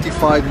get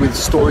certified with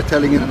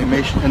storytelling and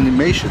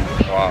animation.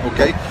 Wow.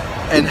 Okay,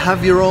 and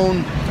have your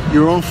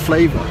own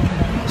flavor.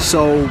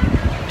 So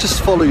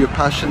just follow your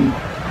passion,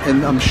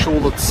 and I'm sure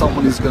that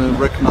someone is going to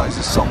recognize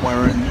you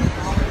somewhere,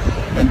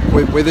 and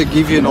whether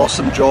give you an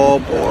awesome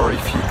job or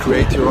if you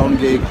create your own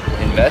gig,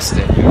 invest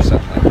in you or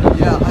something like that.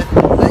 Yeah,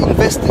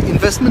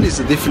 investment is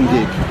a different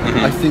gig.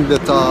 I think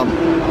that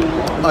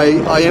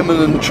I am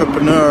an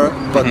entrepreneur,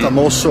 but I'm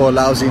also a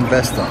lousy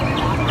investor.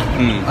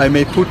 I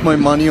may put my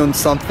money on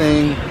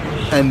something,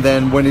 and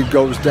then when it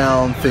goes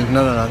down, think,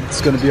 no, it's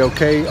going to be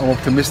okay. I'm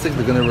optimistic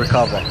they're going to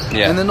recover,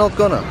 and they're not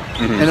gonna.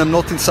 And I'm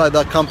not inside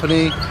that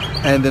company,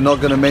 and they're not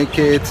going to make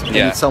it. And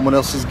it's someone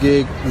else's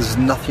gig. There's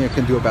nothing I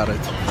can do about it.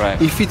 Right.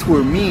 If it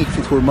were me, if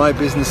it were my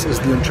business as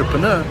the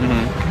entrepreneur,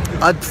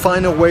 I'd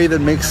find a way that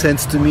makes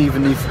sense to me,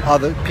 even if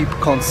other people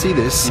can't see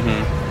this.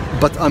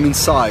 But I'm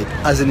inside.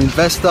 As an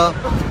investor,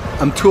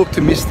 I'm too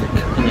optimistic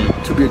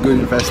to be a good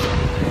investor.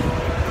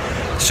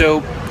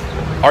 So,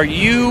 are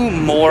you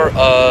more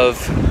of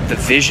the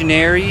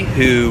visionary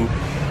who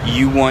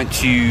you want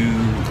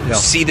to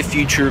see the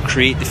future,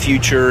 create the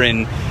future,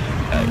 and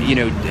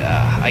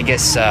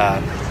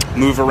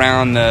move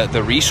around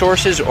the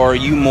resources, or are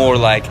you more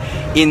like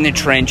in the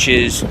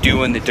trenches,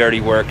 doing the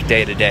dirty work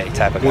day to day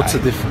type of guy? What's the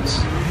difference?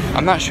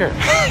 I'm not sure.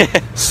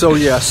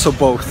 So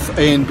both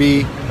A and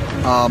B.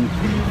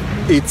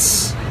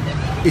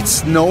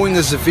 It's knowing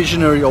as a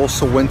visionary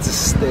also when to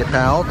step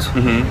out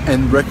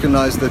and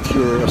recognize that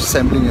you're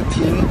assembling a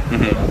team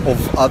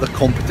of other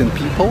competent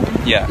people.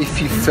 Yeah.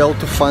 If you fail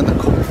to find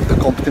the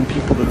competent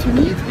people that you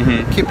need,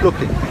 keep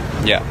looking.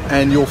 Yeah.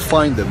 And you'll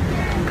find them.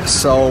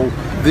 So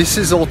this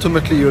is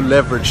ultimately your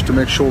leverage to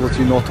make sure that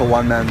you're not a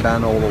one-man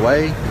band all the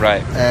way.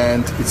 Right.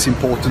 And it's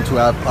important to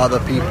have other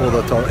people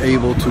that are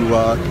able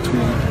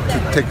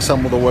to take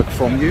some of the work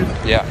from you.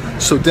 Yeah.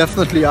 So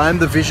definitely I'm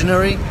the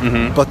visionary,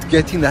 but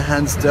getting the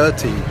hands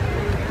dirty,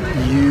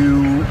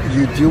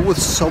 you deal with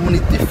so many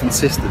different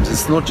systems.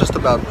 It's not just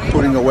about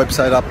putting a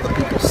website up that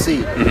people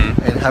see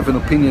and have an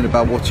opinion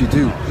about what you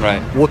do.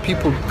 Right. What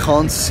people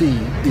can't see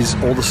is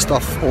all the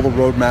stuff, all the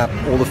roadmap,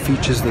 all the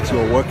features that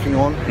you're working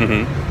on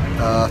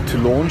to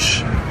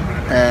launch,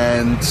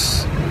 and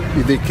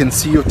they can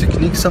see your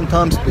technique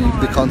sometimes, but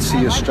they can't see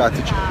your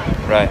strategy.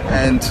 Right.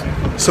 And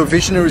so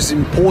visionary is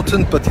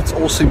important, but it's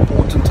also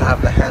important to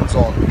have the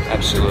hands-on.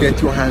 Absolutely. To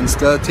get your hands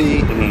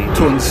dirty,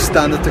 to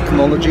understand the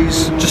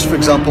technologies. Just for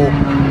example,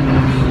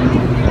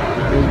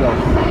 there you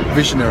go,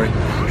 visionary.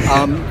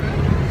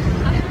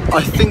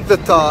 I think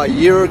that a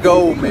year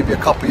ago, maybe a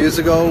couple of years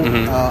ago,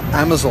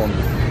 Amazon,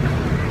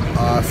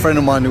 a friend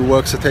of mine who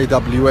works at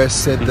AWS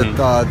said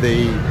that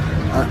they,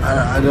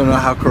 I don't know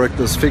how correct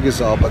those figures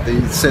are, but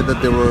they said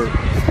that they were,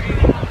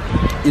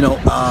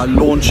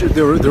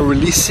 they're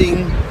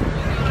releasing,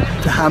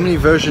 how many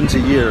versions a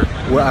year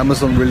were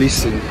Amazon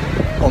releasing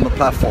on the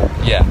platform?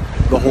 Yeah.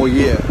 The whole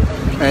year.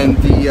 And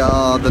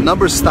the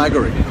number is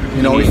staggering.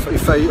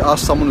 If I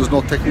ask someone who's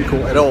not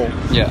technical at all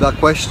that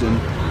question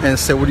and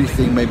say, what do you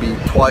think, maybe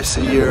twice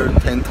a year,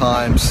 10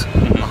 times,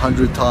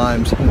 100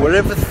 times,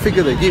 whatever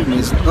figure they give me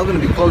is not going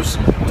to be close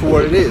to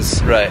what it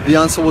is. Right. The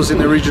answer was in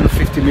the region of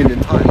 50 million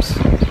times.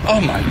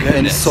 Oh my goodness.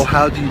 And so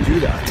how do you do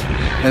that?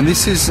 And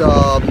this is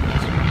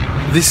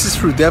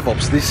through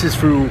DevOps. This is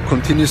through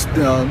continuous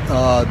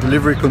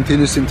delivery,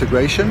 continuous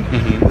integration,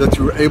 that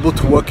you're able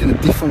to work in a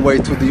different way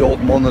to the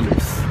old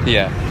monolith.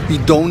 Yeah. You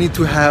don't need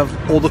to have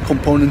all the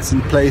components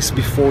in place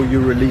before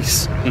you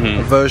release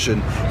a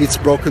version. It's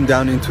broken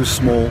down into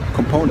small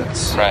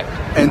components. Right.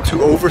 And to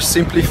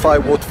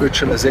oversimplify what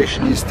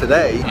virtualization is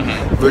today,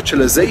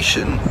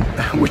 virtualization,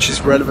 which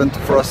is relevant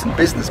for us in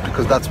business,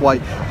 because that's why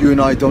you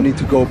and I don't need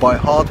to go buy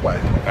hardware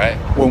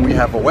when we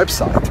have a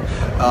website.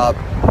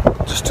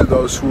 Just to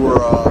those who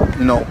are,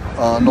 not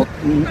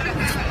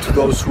to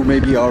those who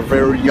maybe are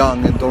very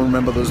young and don't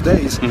remember those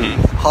days,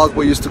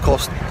 hardware used to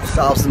cost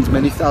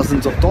many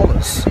thousands of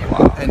dollars.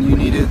 Wow. And you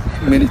needed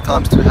many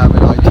times to have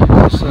an IT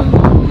person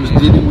who's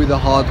dealing with the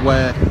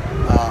hardware.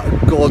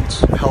 God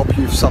help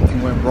you if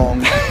something went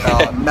wrong,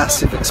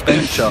 massive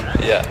expenditure.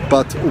 Yeah.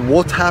 But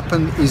what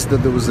happened is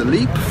that there was a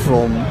leap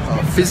from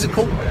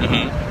physical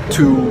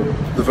to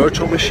the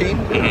virtual machine,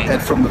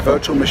 and from the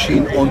virtual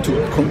machine onto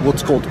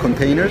what's called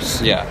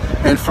containers. Yeah.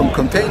 And from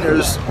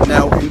containers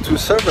now into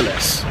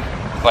serverless.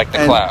 Like the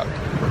cloud.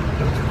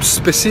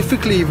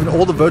 Specifically, even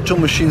all the virtual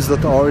machines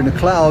that are in the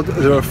cloud,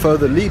 there are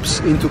further leaps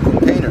into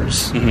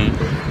containers.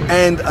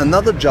 And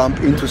another jump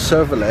into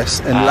serverless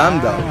and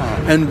Lambda.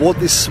 And what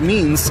this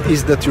means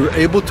is that you're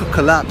able to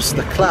collapse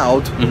the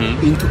cloud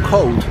into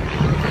code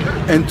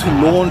and to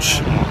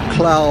launch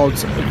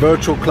clouds,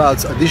 virtual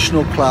clouds,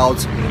 additional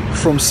clouds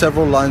from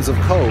several lines of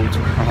code.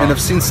 And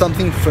I've seen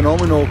something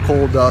phenomenal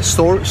called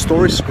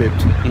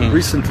StoryScript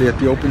recently at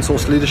the Open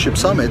Source Leadership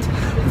Summit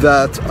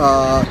that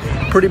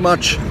pretty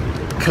much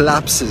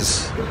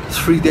collapses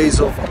 3 days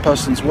of a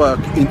person's work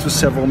into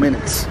several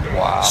minutes.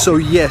 Wow. So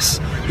yes,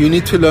 you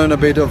need to learn a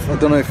bit of, I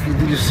don't know if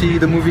did you see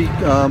the movie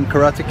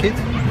Karate Kid?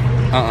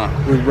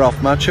 With Ralph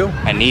Macchio?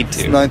 I need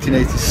to. It's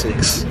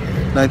 1986.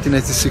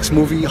 1986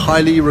 movie,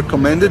 highly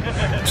recommended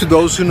to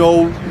those who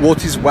know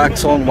what is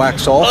wax on,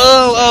 wax off.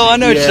 Oh, I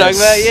know what you're talking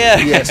about. Yeah.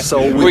 Yes. So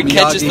where he with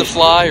catches Miyagi, the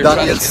fly or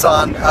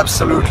Daniel-san,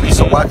 absolutely.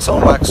 So wax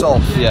on, wax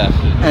off. Yeah.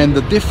 And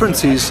the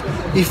difference is,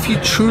 if you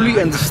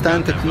truly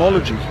understand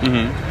technology,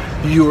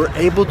 you're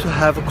able to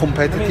have a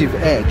competitive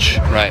edge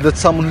Right. that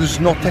someone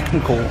who's not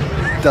technical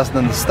doesn't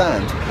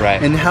understand.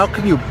 Right. And how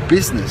can your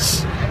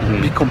business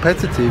be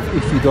competitive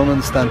if you don't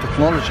understand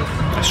technology?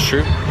 That's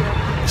true.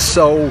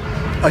 So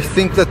I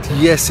think that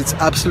yes, it's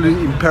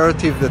absolutely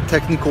imperative that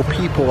technical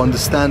people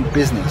understand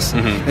business,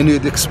 and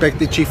you'd expect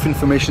the chief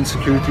information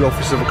security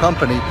officer of a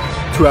company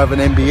to have an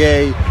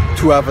MBA,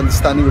 to have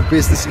understanding of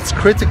business. It's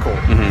critical.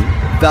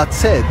 That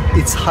said,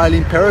 it's highly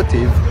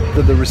imperative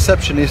that the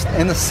receptionist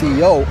and the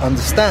CEO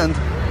understand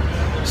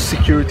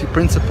security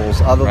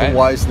principles.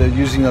 Otherwise, they're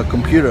using a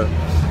computer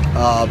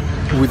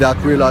without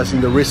realizing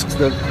the risks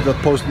that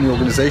pose in the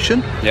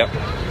organization. Yep.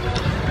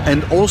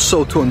 And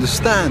also to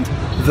understand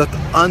that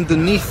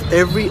underneath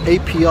every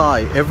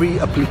API, every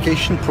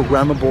application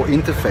programmable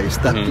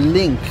interface that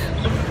link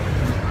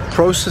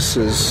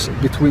processes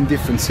between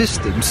different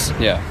systems,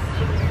 Yeah.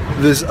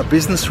 there's a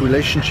business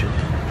relationship.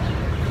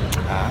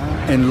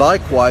 And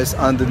likewise,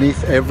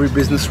 underneath every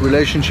business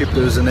relationship,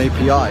 there's an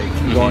API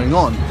going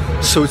on.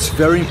 So it's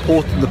very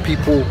important that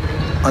people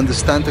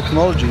understand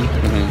technology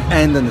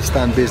and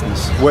understand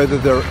business, whether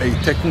they're a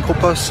technical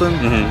person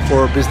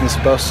or a business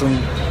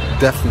person.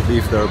 Definitely,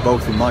 if they're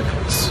both, in my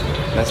case.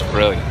 That's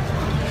brilliant.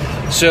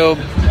 So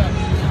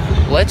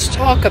let's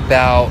talk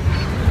about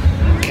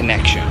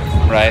connection,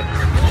 right?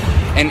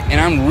 And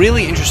I'm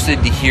really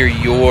interested to hear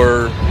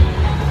your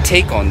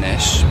take on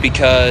this,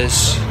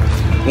 because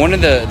one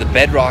of the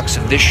bedrocks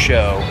of this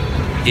show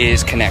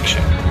is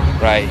connection,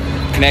 right?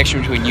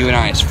 Connection between you and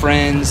I as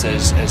friends,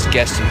 as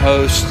guests and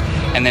hosts,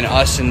 and then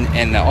us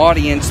and the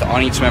audience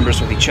members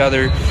with each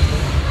other.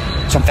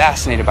 So I'm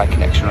fascinated by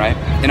connection, right?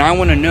 And I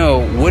want to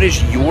know, what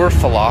is your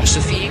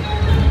philosophy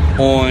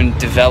on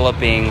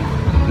developing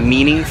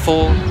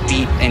meaningful,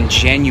 deep, and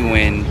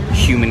genuine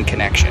human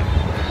connection?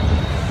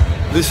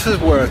 This is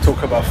where I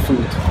talk about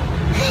food.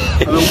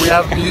 I mean, we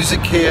have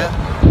music here.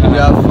 We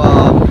have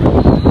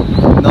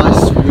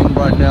nice wind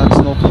right now. It's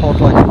not hot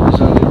like it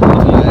was earlier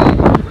today.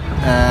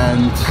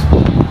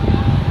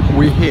 And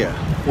we're here.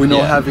 We're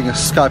not having a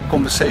Skype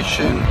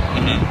conversation.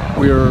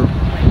 We're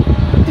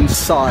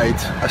inside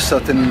a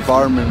certain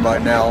environment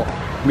right now,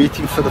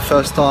 meeting for the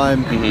first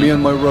time, me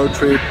on my road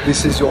trip.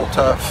 This is your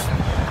turf.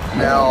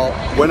 Now,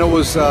 when I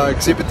was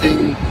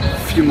exhibiting a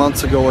few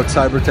months ago at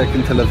Cybertech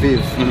in Tel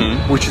Aviv,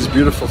 which is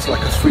beautiful, it's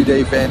like a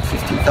 3-day event,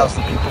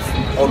 15,000 people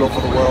from all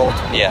over the world.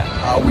 Yeah.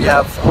 We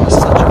have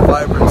such a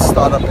vibrant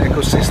startup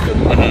ecosystem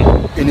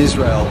in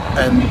Israel,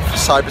 and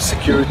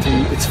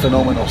cybersecurity, it's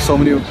phenomenal. So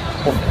many of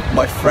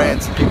my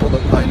friends and people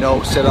that I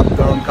know set up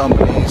their own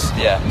companies.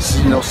 Yeah.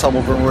 You know, some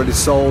of them already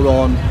sold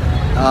on.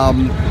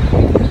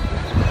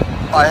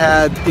 I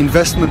had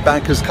investment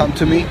bankers come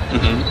to me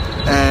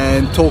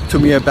and talk to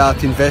me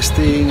about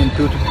investing and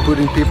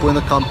putting people in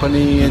the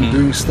company and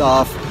doing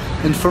stuff.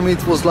 And for me,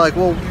 it was like,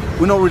 well,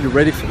 we're not really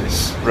ready for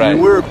this. Right. I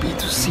mean, we're a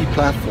B2C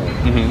platform,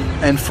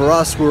 and for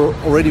us, we're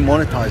already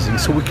monetizing,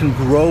 so we can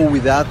grow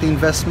without the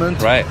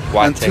investment. Right.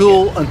 Why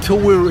until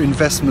we're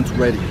investment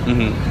ready.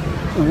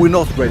 We're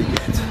not ready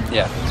yet.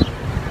 Yeah.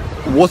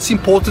 What's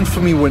important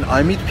for me when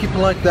I meet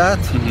people like that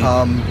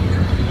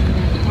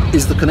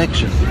is the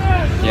connection.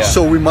 Yeah.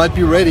 So we might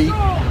be ready,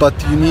 but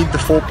you need the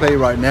foreplay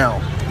right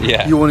now.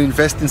 Yeah. You want to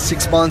invest in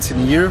 6 months, in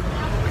a year.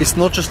 It's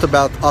not just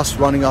about us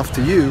running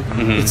after you.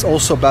 It's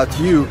also about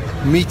you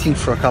meeting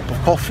for a cup of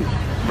coffee.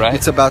 Right.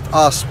 It's about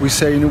us. We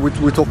say, you know,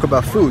 we talk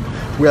about food.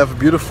 We have a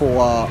beautiful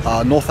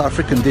North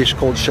African dish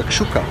called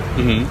shakshuka.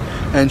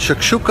 And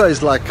shakshuka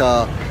is like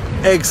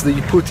eggs that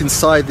you put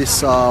inside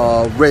this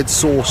red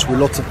sauce with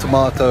lots of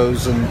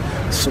tomatoes and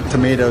some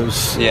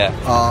tomatoes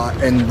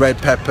and red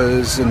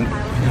peppers, and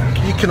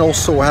you can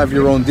also have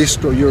your own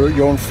distro,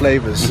 your own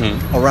flavors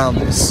around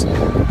this.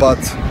 But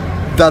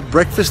that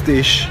breakfast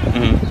dish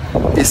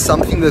is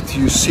something that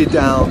you sit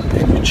down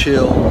and you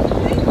chill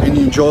and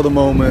you enjoy the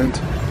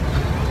moment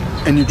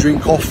and you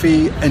drink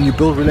coffee and you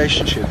build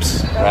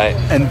relationships. Right.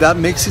 And that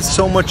makes it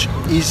so much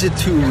easier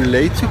to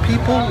relate to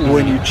people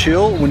when you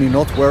chill, when you're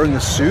not wearing a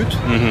suit.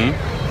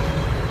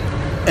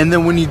 And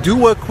then when you do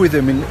work with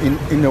them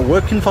in a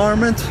work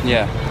environment,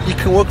 you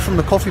can work from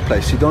the coffee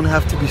place. You don't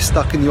have to be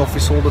stuck in the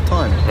office all the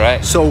time.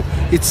 Right. So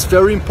it's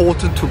very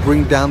important to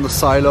bring down the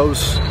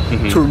silos,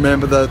 to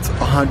remember that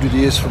 100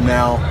 years from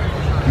now,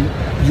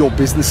 your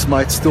business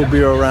might still be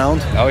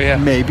around. Oh yeah.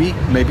 Maybe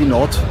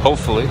not.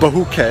 Hopefully. But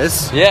who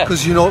cares? Yeah.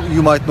 Because you know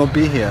you might not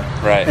be here.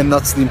 Right. And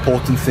that's the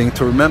important thing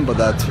to remember,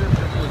 that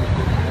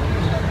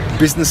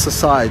business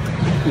aside,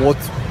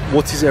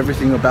 what is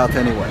everything about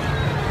anyway?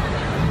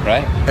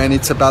 Right. And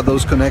it's about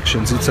those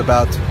connections. It's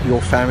about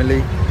your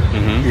family.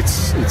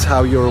 It's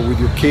how you're with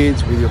your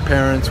kids, with your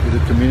parents, with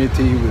the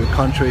community, with the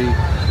country.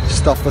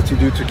 Stuff that you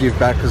do to give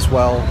back as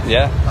well.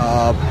 Yeah.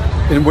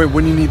 And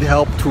when you need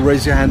help, to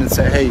raise your hand and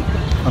say, hey,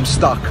 I'm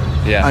stuck.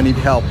 Yeah. I need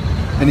help.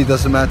 and it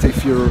doesn't matter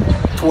if you're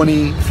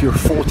 20, if you're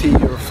 40,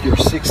 or if you're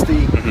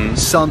 60.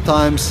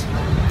 Sometimes,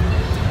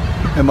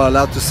 am I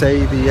allowed to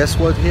say the S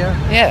word here?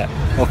 Yeah.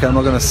 Okay, I'm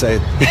not gonna say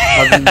it.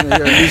 I've been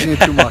using it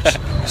too much.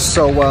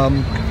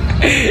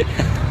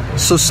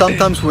 So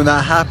sometimes when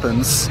that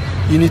happens,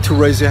 you need to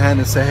raise your hand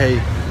and say, "Hey,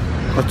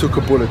 I took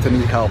a bullet. I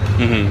need help."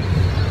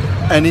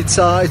 And it's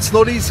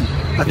not easy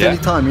at any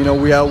time. You know,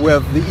 we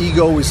have the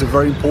ego is a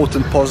very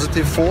important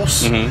positive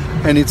force,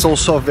 and it's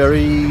also a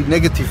very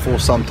negative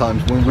force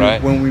sometimes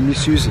when we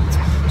misuse it.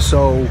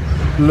 So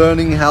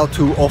learning how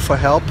to offer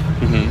help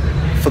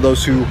for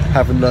those who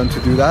haven't learned to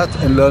do that,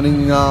 and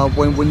learning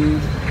when you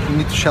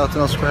need to shout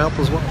and ask for help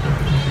as well.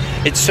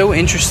 It's so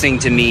interesting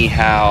to me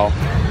how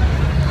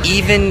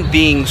even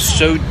being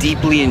so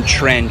deeply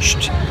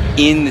entrenched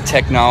in the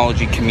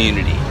technology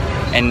community,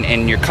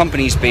 and your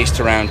company's based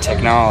around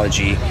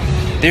technology,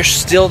 there's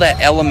still that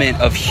element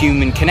of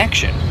human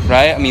connection,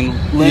 right? I mean,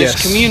 Linux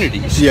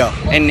communities. Yeah.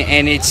 And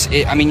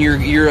I mean,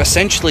 you're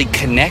essentially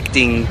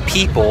connecting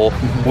people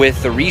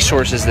with the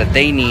resources that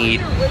they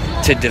need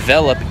to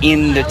develop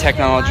in the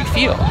technology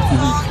field,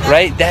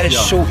 right? That is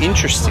so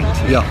interesting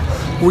to me. Yeah.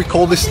 We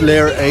call this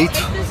layer 8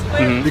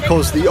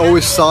 because the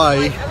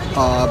OSI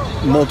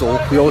model,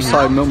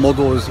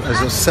 model is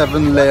a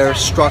 7-layer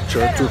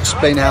structure to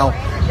explain how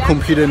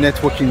computer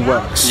networking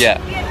works. Yeah.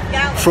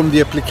 From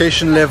the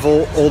application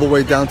level all the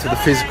way down to the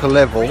physical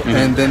level,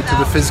 and then to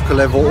the physical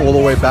level all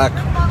the way back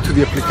to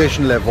the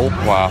application level.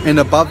 Wow. And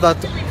above that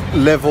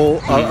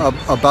level,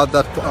 above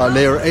that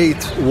layer 8,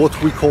 what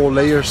we call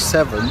layer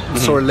 7,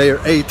 sorry, layer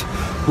 8,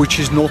 which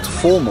is not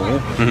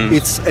formal.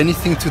 It's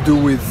anything to do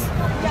with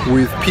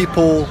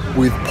people,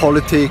 with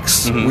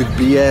politics, with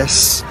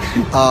BS,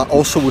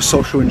 also with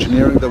social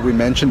engineering that we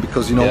mentioned,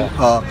 because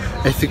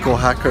ethical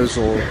hackers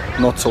or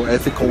not so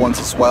ethical ones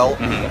as well,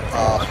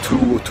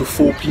 to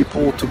fool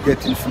people, to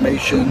get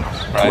information,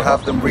 to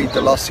have them read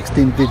the last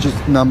 16 digit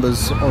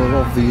numbers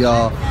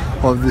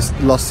of this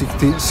last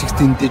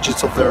 16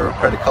 digits of their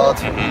credit card.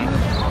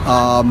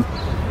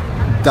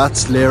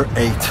 That's layer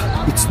 8.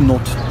 It's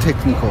not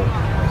technical.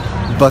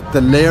 But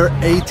the layer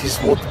 8 is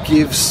what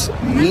gives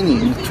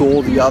meaning to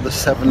all the other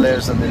 7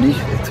 layers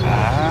underneath it.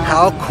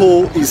 How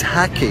cool is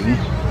hacking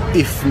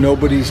if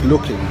nobody's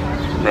looking?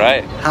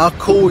 Right. How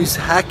cool is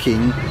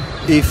hacking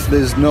if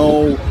there's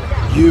no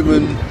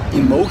human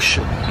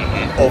emotion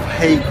of,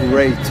 hey,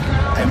 great,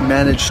 I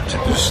managed to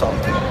do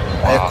something.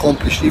 I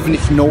accomplished, even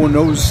if no one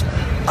knows,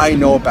 I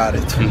know about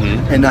it.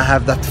 And I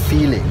have that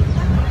feeling.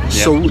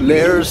 So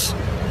layers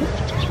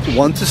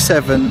 1 to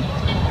 7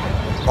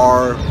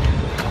 are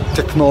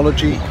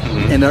technology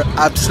and are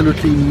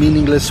absolutely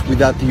meaningless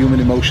without the human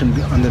emotion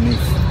underneath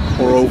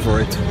or over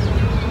it.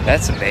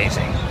 That's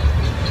amazing.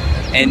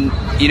 And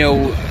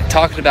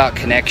talking about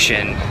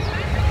connection,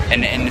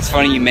 and it's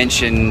funny you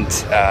mentioned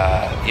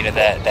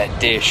that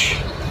dish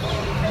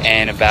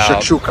and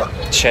about shakshuka.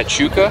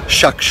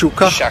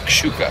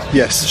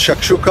 Yes,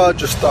 shakshuka.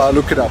 Just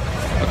look it up.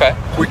 Okay.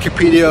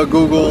 Wikipedia,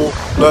 Google,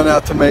 learn how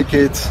to make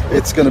it.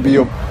 It's going to be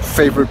your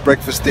favorite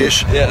breakfast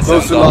dish. Yeah,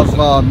 those who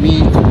love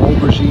meat or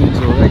aubergines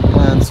or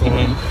eggplants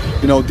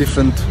or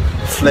different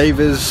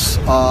flavors,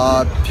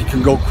 you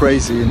can go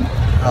crazy and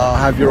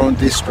have your own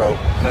distro.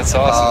 That's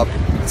awesome.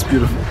 It's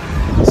beautiful.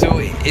 So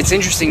it's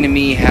interesting to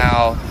me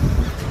how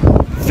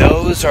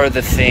those are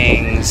the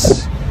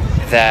things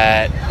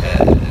that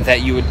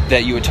you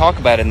would talk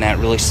about and that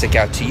really stick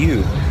out to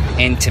you.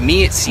 And to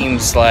me, it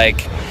seems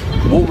like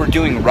what we're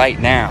doing right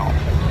now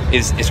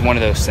is one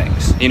of those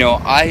things.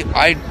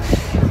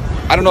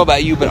 I don't know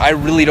about you, but I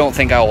really don't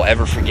think I will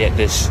ever forget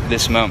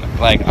this moment.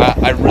 Like,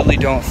 I really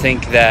don't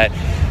think that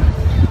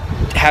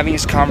having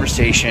this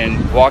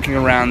conversation, walking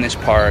around this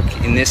park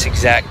in this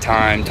exact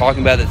time,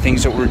 talking about the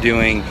things that we're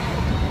doing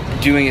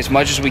as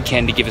much as we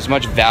can to give as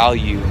much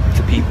value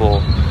to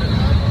people,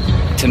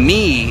 to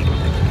me,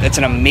 that's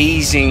an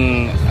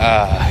amazing,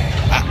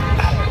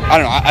 I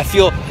don't know,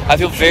 I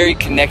feel very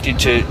connected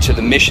to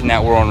the mission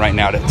that we're on right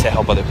now to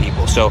help other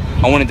people. So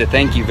I wanted to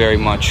thank you very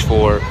much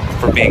for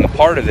being a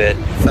part of it.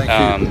 Thank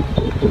you.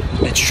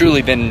 It's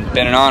truly been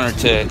an honor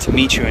to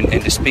meet you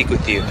and to speak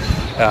with you.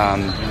 I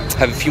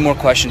have a few more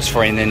questions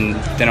for you, and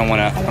then I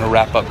want to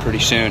wrap up pretty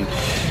soon.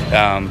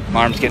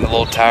 My arm's getting a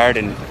little tired,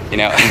 and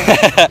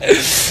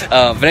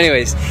but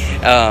anyways,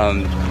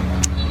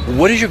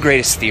 what is your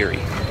greatest theory?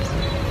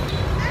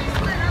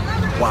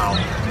 Wow.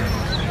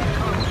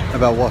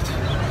 About what?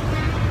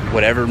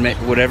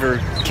 Whatever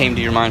came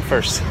to your mind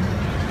first.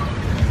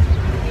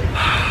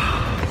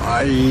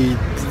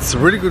 It's a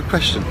really good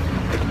question.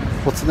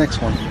 What's the next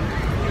one?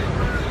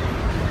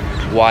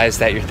 Why is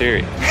that your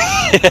theory?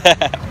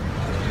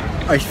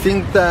 I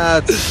think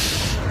that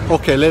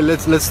okay,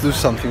 let's do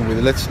something with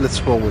it.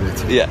 Let's roll with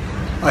it. Yeah.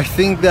 I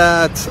think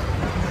that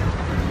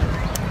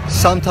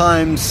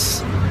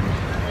sometimes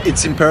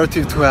it's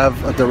imperative to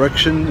have a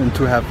direction and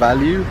to have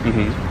value.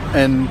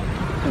 And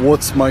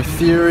what's my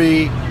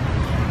theory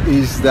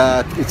is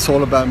that it's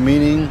all about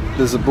meaning.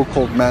 There's a book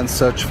called Man's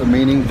Search for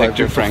Meaning by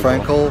Viktor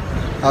Frankl.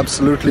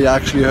 Absolutely, I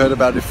actually heard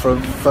about it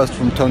first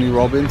from Tony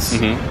Robbins,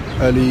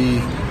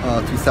 early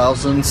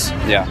 2000s.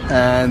 Yeah.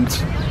 And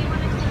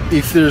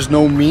if there's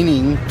no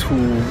meaning to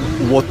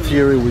what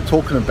theory we're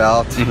talking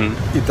about,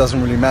 it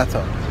doesn't really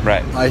matter.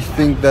 Right. I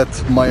think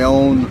that my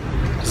own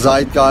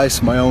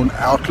zeitgeist, my own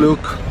outlook,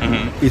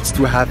 it's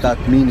to have that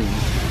meaning.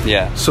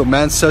 Yeah. So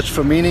man's search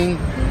for meaning,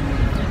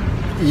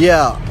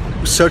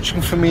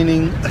 searching for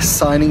meaning,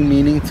 assigning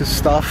meaning to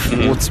stuff,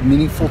 what's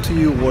meaningful to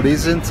you, what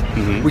isn't.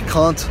 We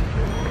can't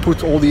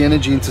put all the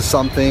energy into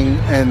something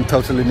and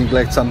totally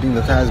neglect something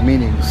that has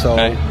meaning. So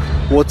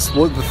what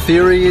the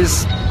theory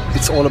is,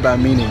 it's all about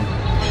meaning.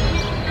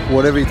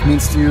 Whatever it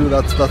means to you,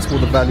 that's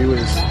what the value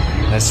is.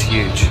 That's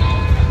huge.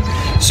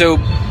 So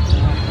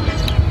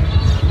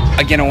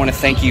again, I want to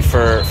thank you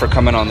for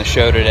coming on the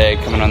show today,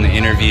 coming on the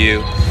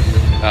interview.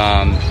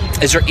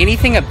 Is there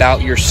anything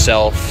about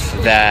yourself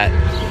that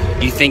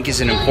you think is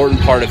an important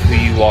part of who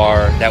you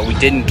are that we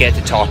didn't get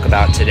to talk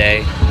about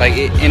today? Like,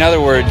 in other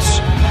words,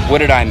 what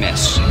did I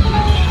miss?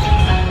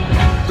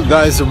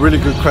 That is a really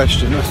good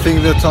question. I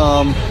think that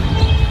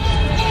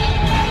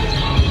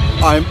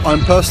I'm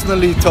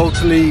personally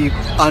totally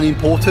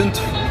unimportant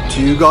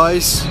to you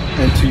guys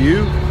and to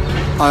you.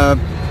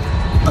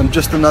 I'm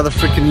just another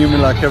freaking human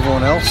like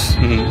everyone else.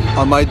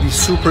 I might be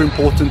super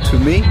important to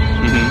me,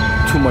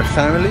 to my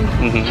family,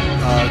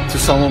 to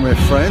some of my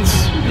friends.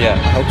 Yeah.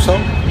 I hope so.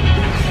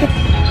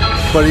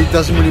 But it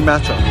doesn't really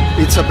matter.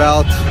 It's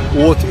about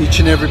what each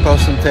and every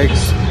person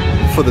takes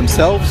for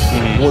themselves,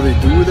 what they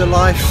do with their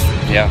life.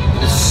 Yeah.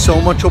 There's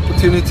so much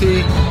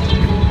opportunity,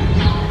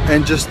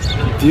 and just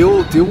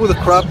deal with the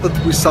crap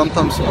that we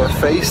sometimes are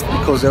faced,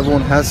 because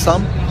everyone has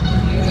some,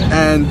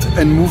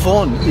 and move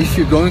on. If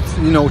you're going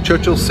to,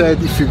 Churchill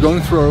said, if you're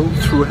going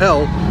through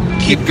hell,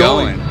 keep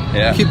going.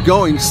 Yeah. Keep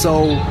going.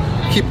 So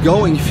keep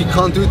going. If you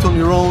can't do it on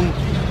your own,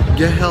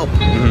 get help.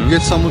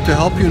 Get someone to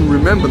help you, and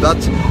remember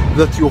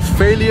that your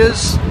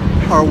failures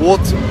are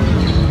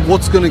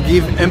what's going to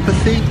give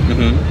empathy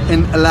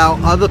and allow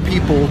other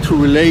people to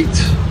relate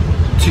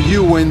to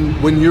you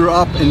when you're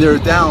up and they're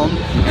down,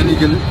 and you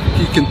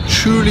can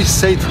truly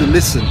say to them,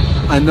 listen,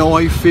 I know how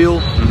you feel,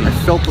 I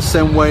felt the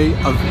same way,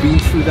 I've been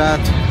through that,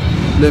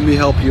 let me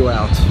help you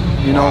out.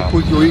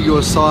 Put your ego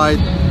aside.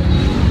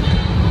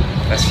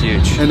 That's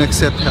huge. And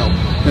accept help,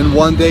 and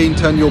one day in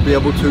turn you'll be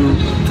able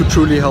to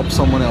truly help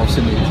someone else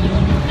in need.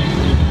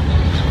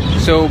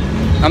 So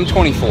I'm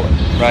 24,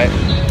 right?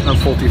 I'm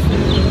 44.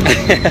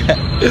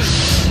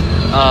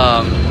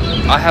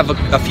 I have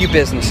a few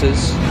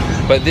businesses,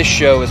 but this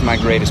show is my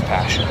greatest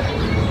passion.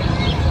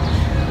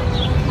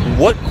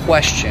 What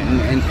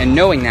question, and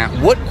knowing that,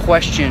 what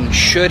question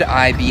should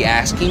I be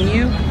asking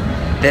you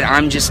that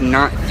I'm just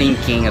not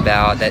thinking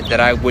about, that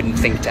I wouldn't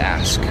think to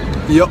ask?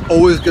 You're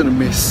always going to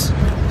miss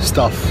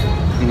stuff.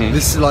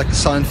 This is like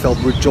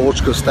Seinfeld with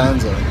George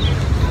Costanza,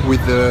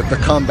 with the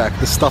comeback,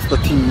 the stuff that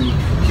he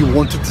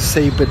wanted to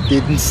say but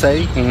didn't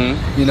say.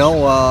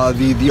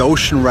 The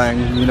ocean rang,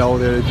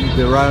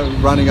 they're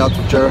running out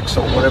of jerks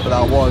or whatever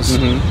that was,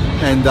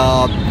 and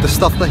the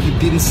stuff that he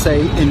didn't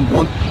say and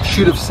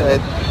should have said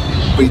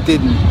but he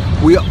didn't.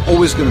 We are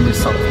always going to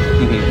miss something,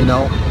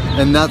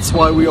 and that's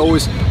why we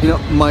always,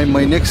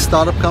 my next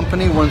startup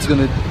company, one's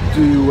going to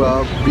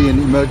be an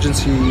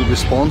emergency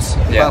response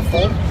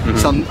platform.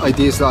 Some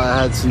ideas that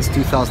I had since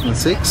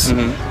 2006,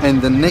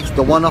 and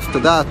the one after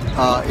that,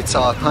 it's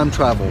our time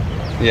travel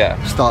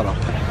startup,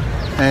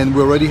 and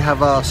we already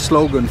have a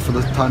slogan for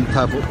the time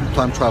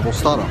travel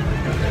startup.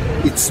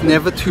 It's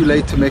never too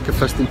late to make a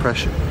first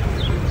impression.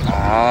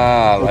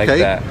 I like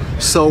that.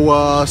 So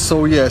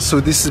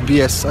this is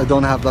BS. I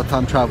don't have that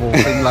time travel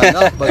thing lined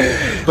up,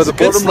 but the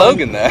bottom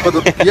slogan there. But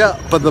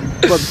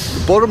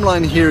the bottom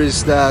line here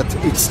is that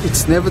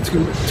it's never too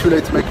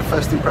late to make a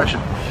first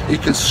impression. You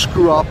can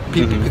screw up,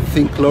 people can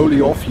think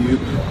lowly of you,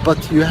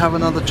 but you have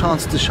another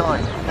chance to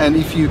shine. And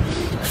if you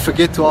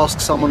forget to ask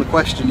someone a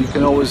question, you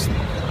can always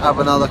have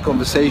another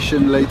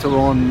conversation later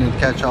on and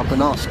catch up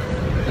and ask.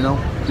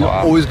 You're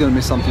always going to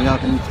miss something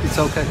out, and it's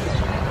okay.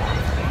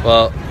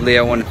 Well, Lee,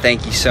 I want to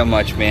thank you so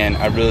much, man.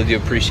 I really do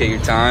appreciate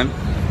your time.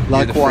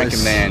 Likewise. You're the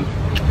freaking man.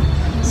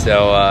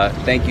 So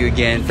thank you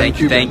again. Thank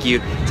you.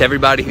 To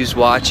everybody who's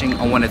watching,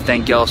 I want to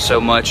thank y'all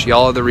so much.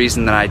 Y'all are the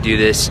reason that I do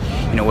this.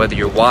 Whether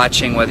you're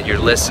watching, whether you're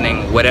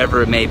listening,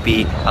 whatever it may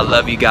be, I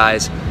love you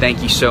guys.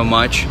 Thank you so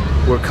much.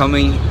 We're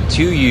coming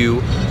to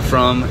you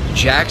from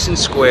Jackson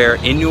Square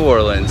in New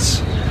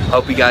Orleans.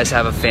 Hope you guys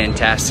have a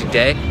fantastic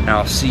day, and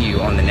I'll see you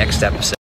on the next episode.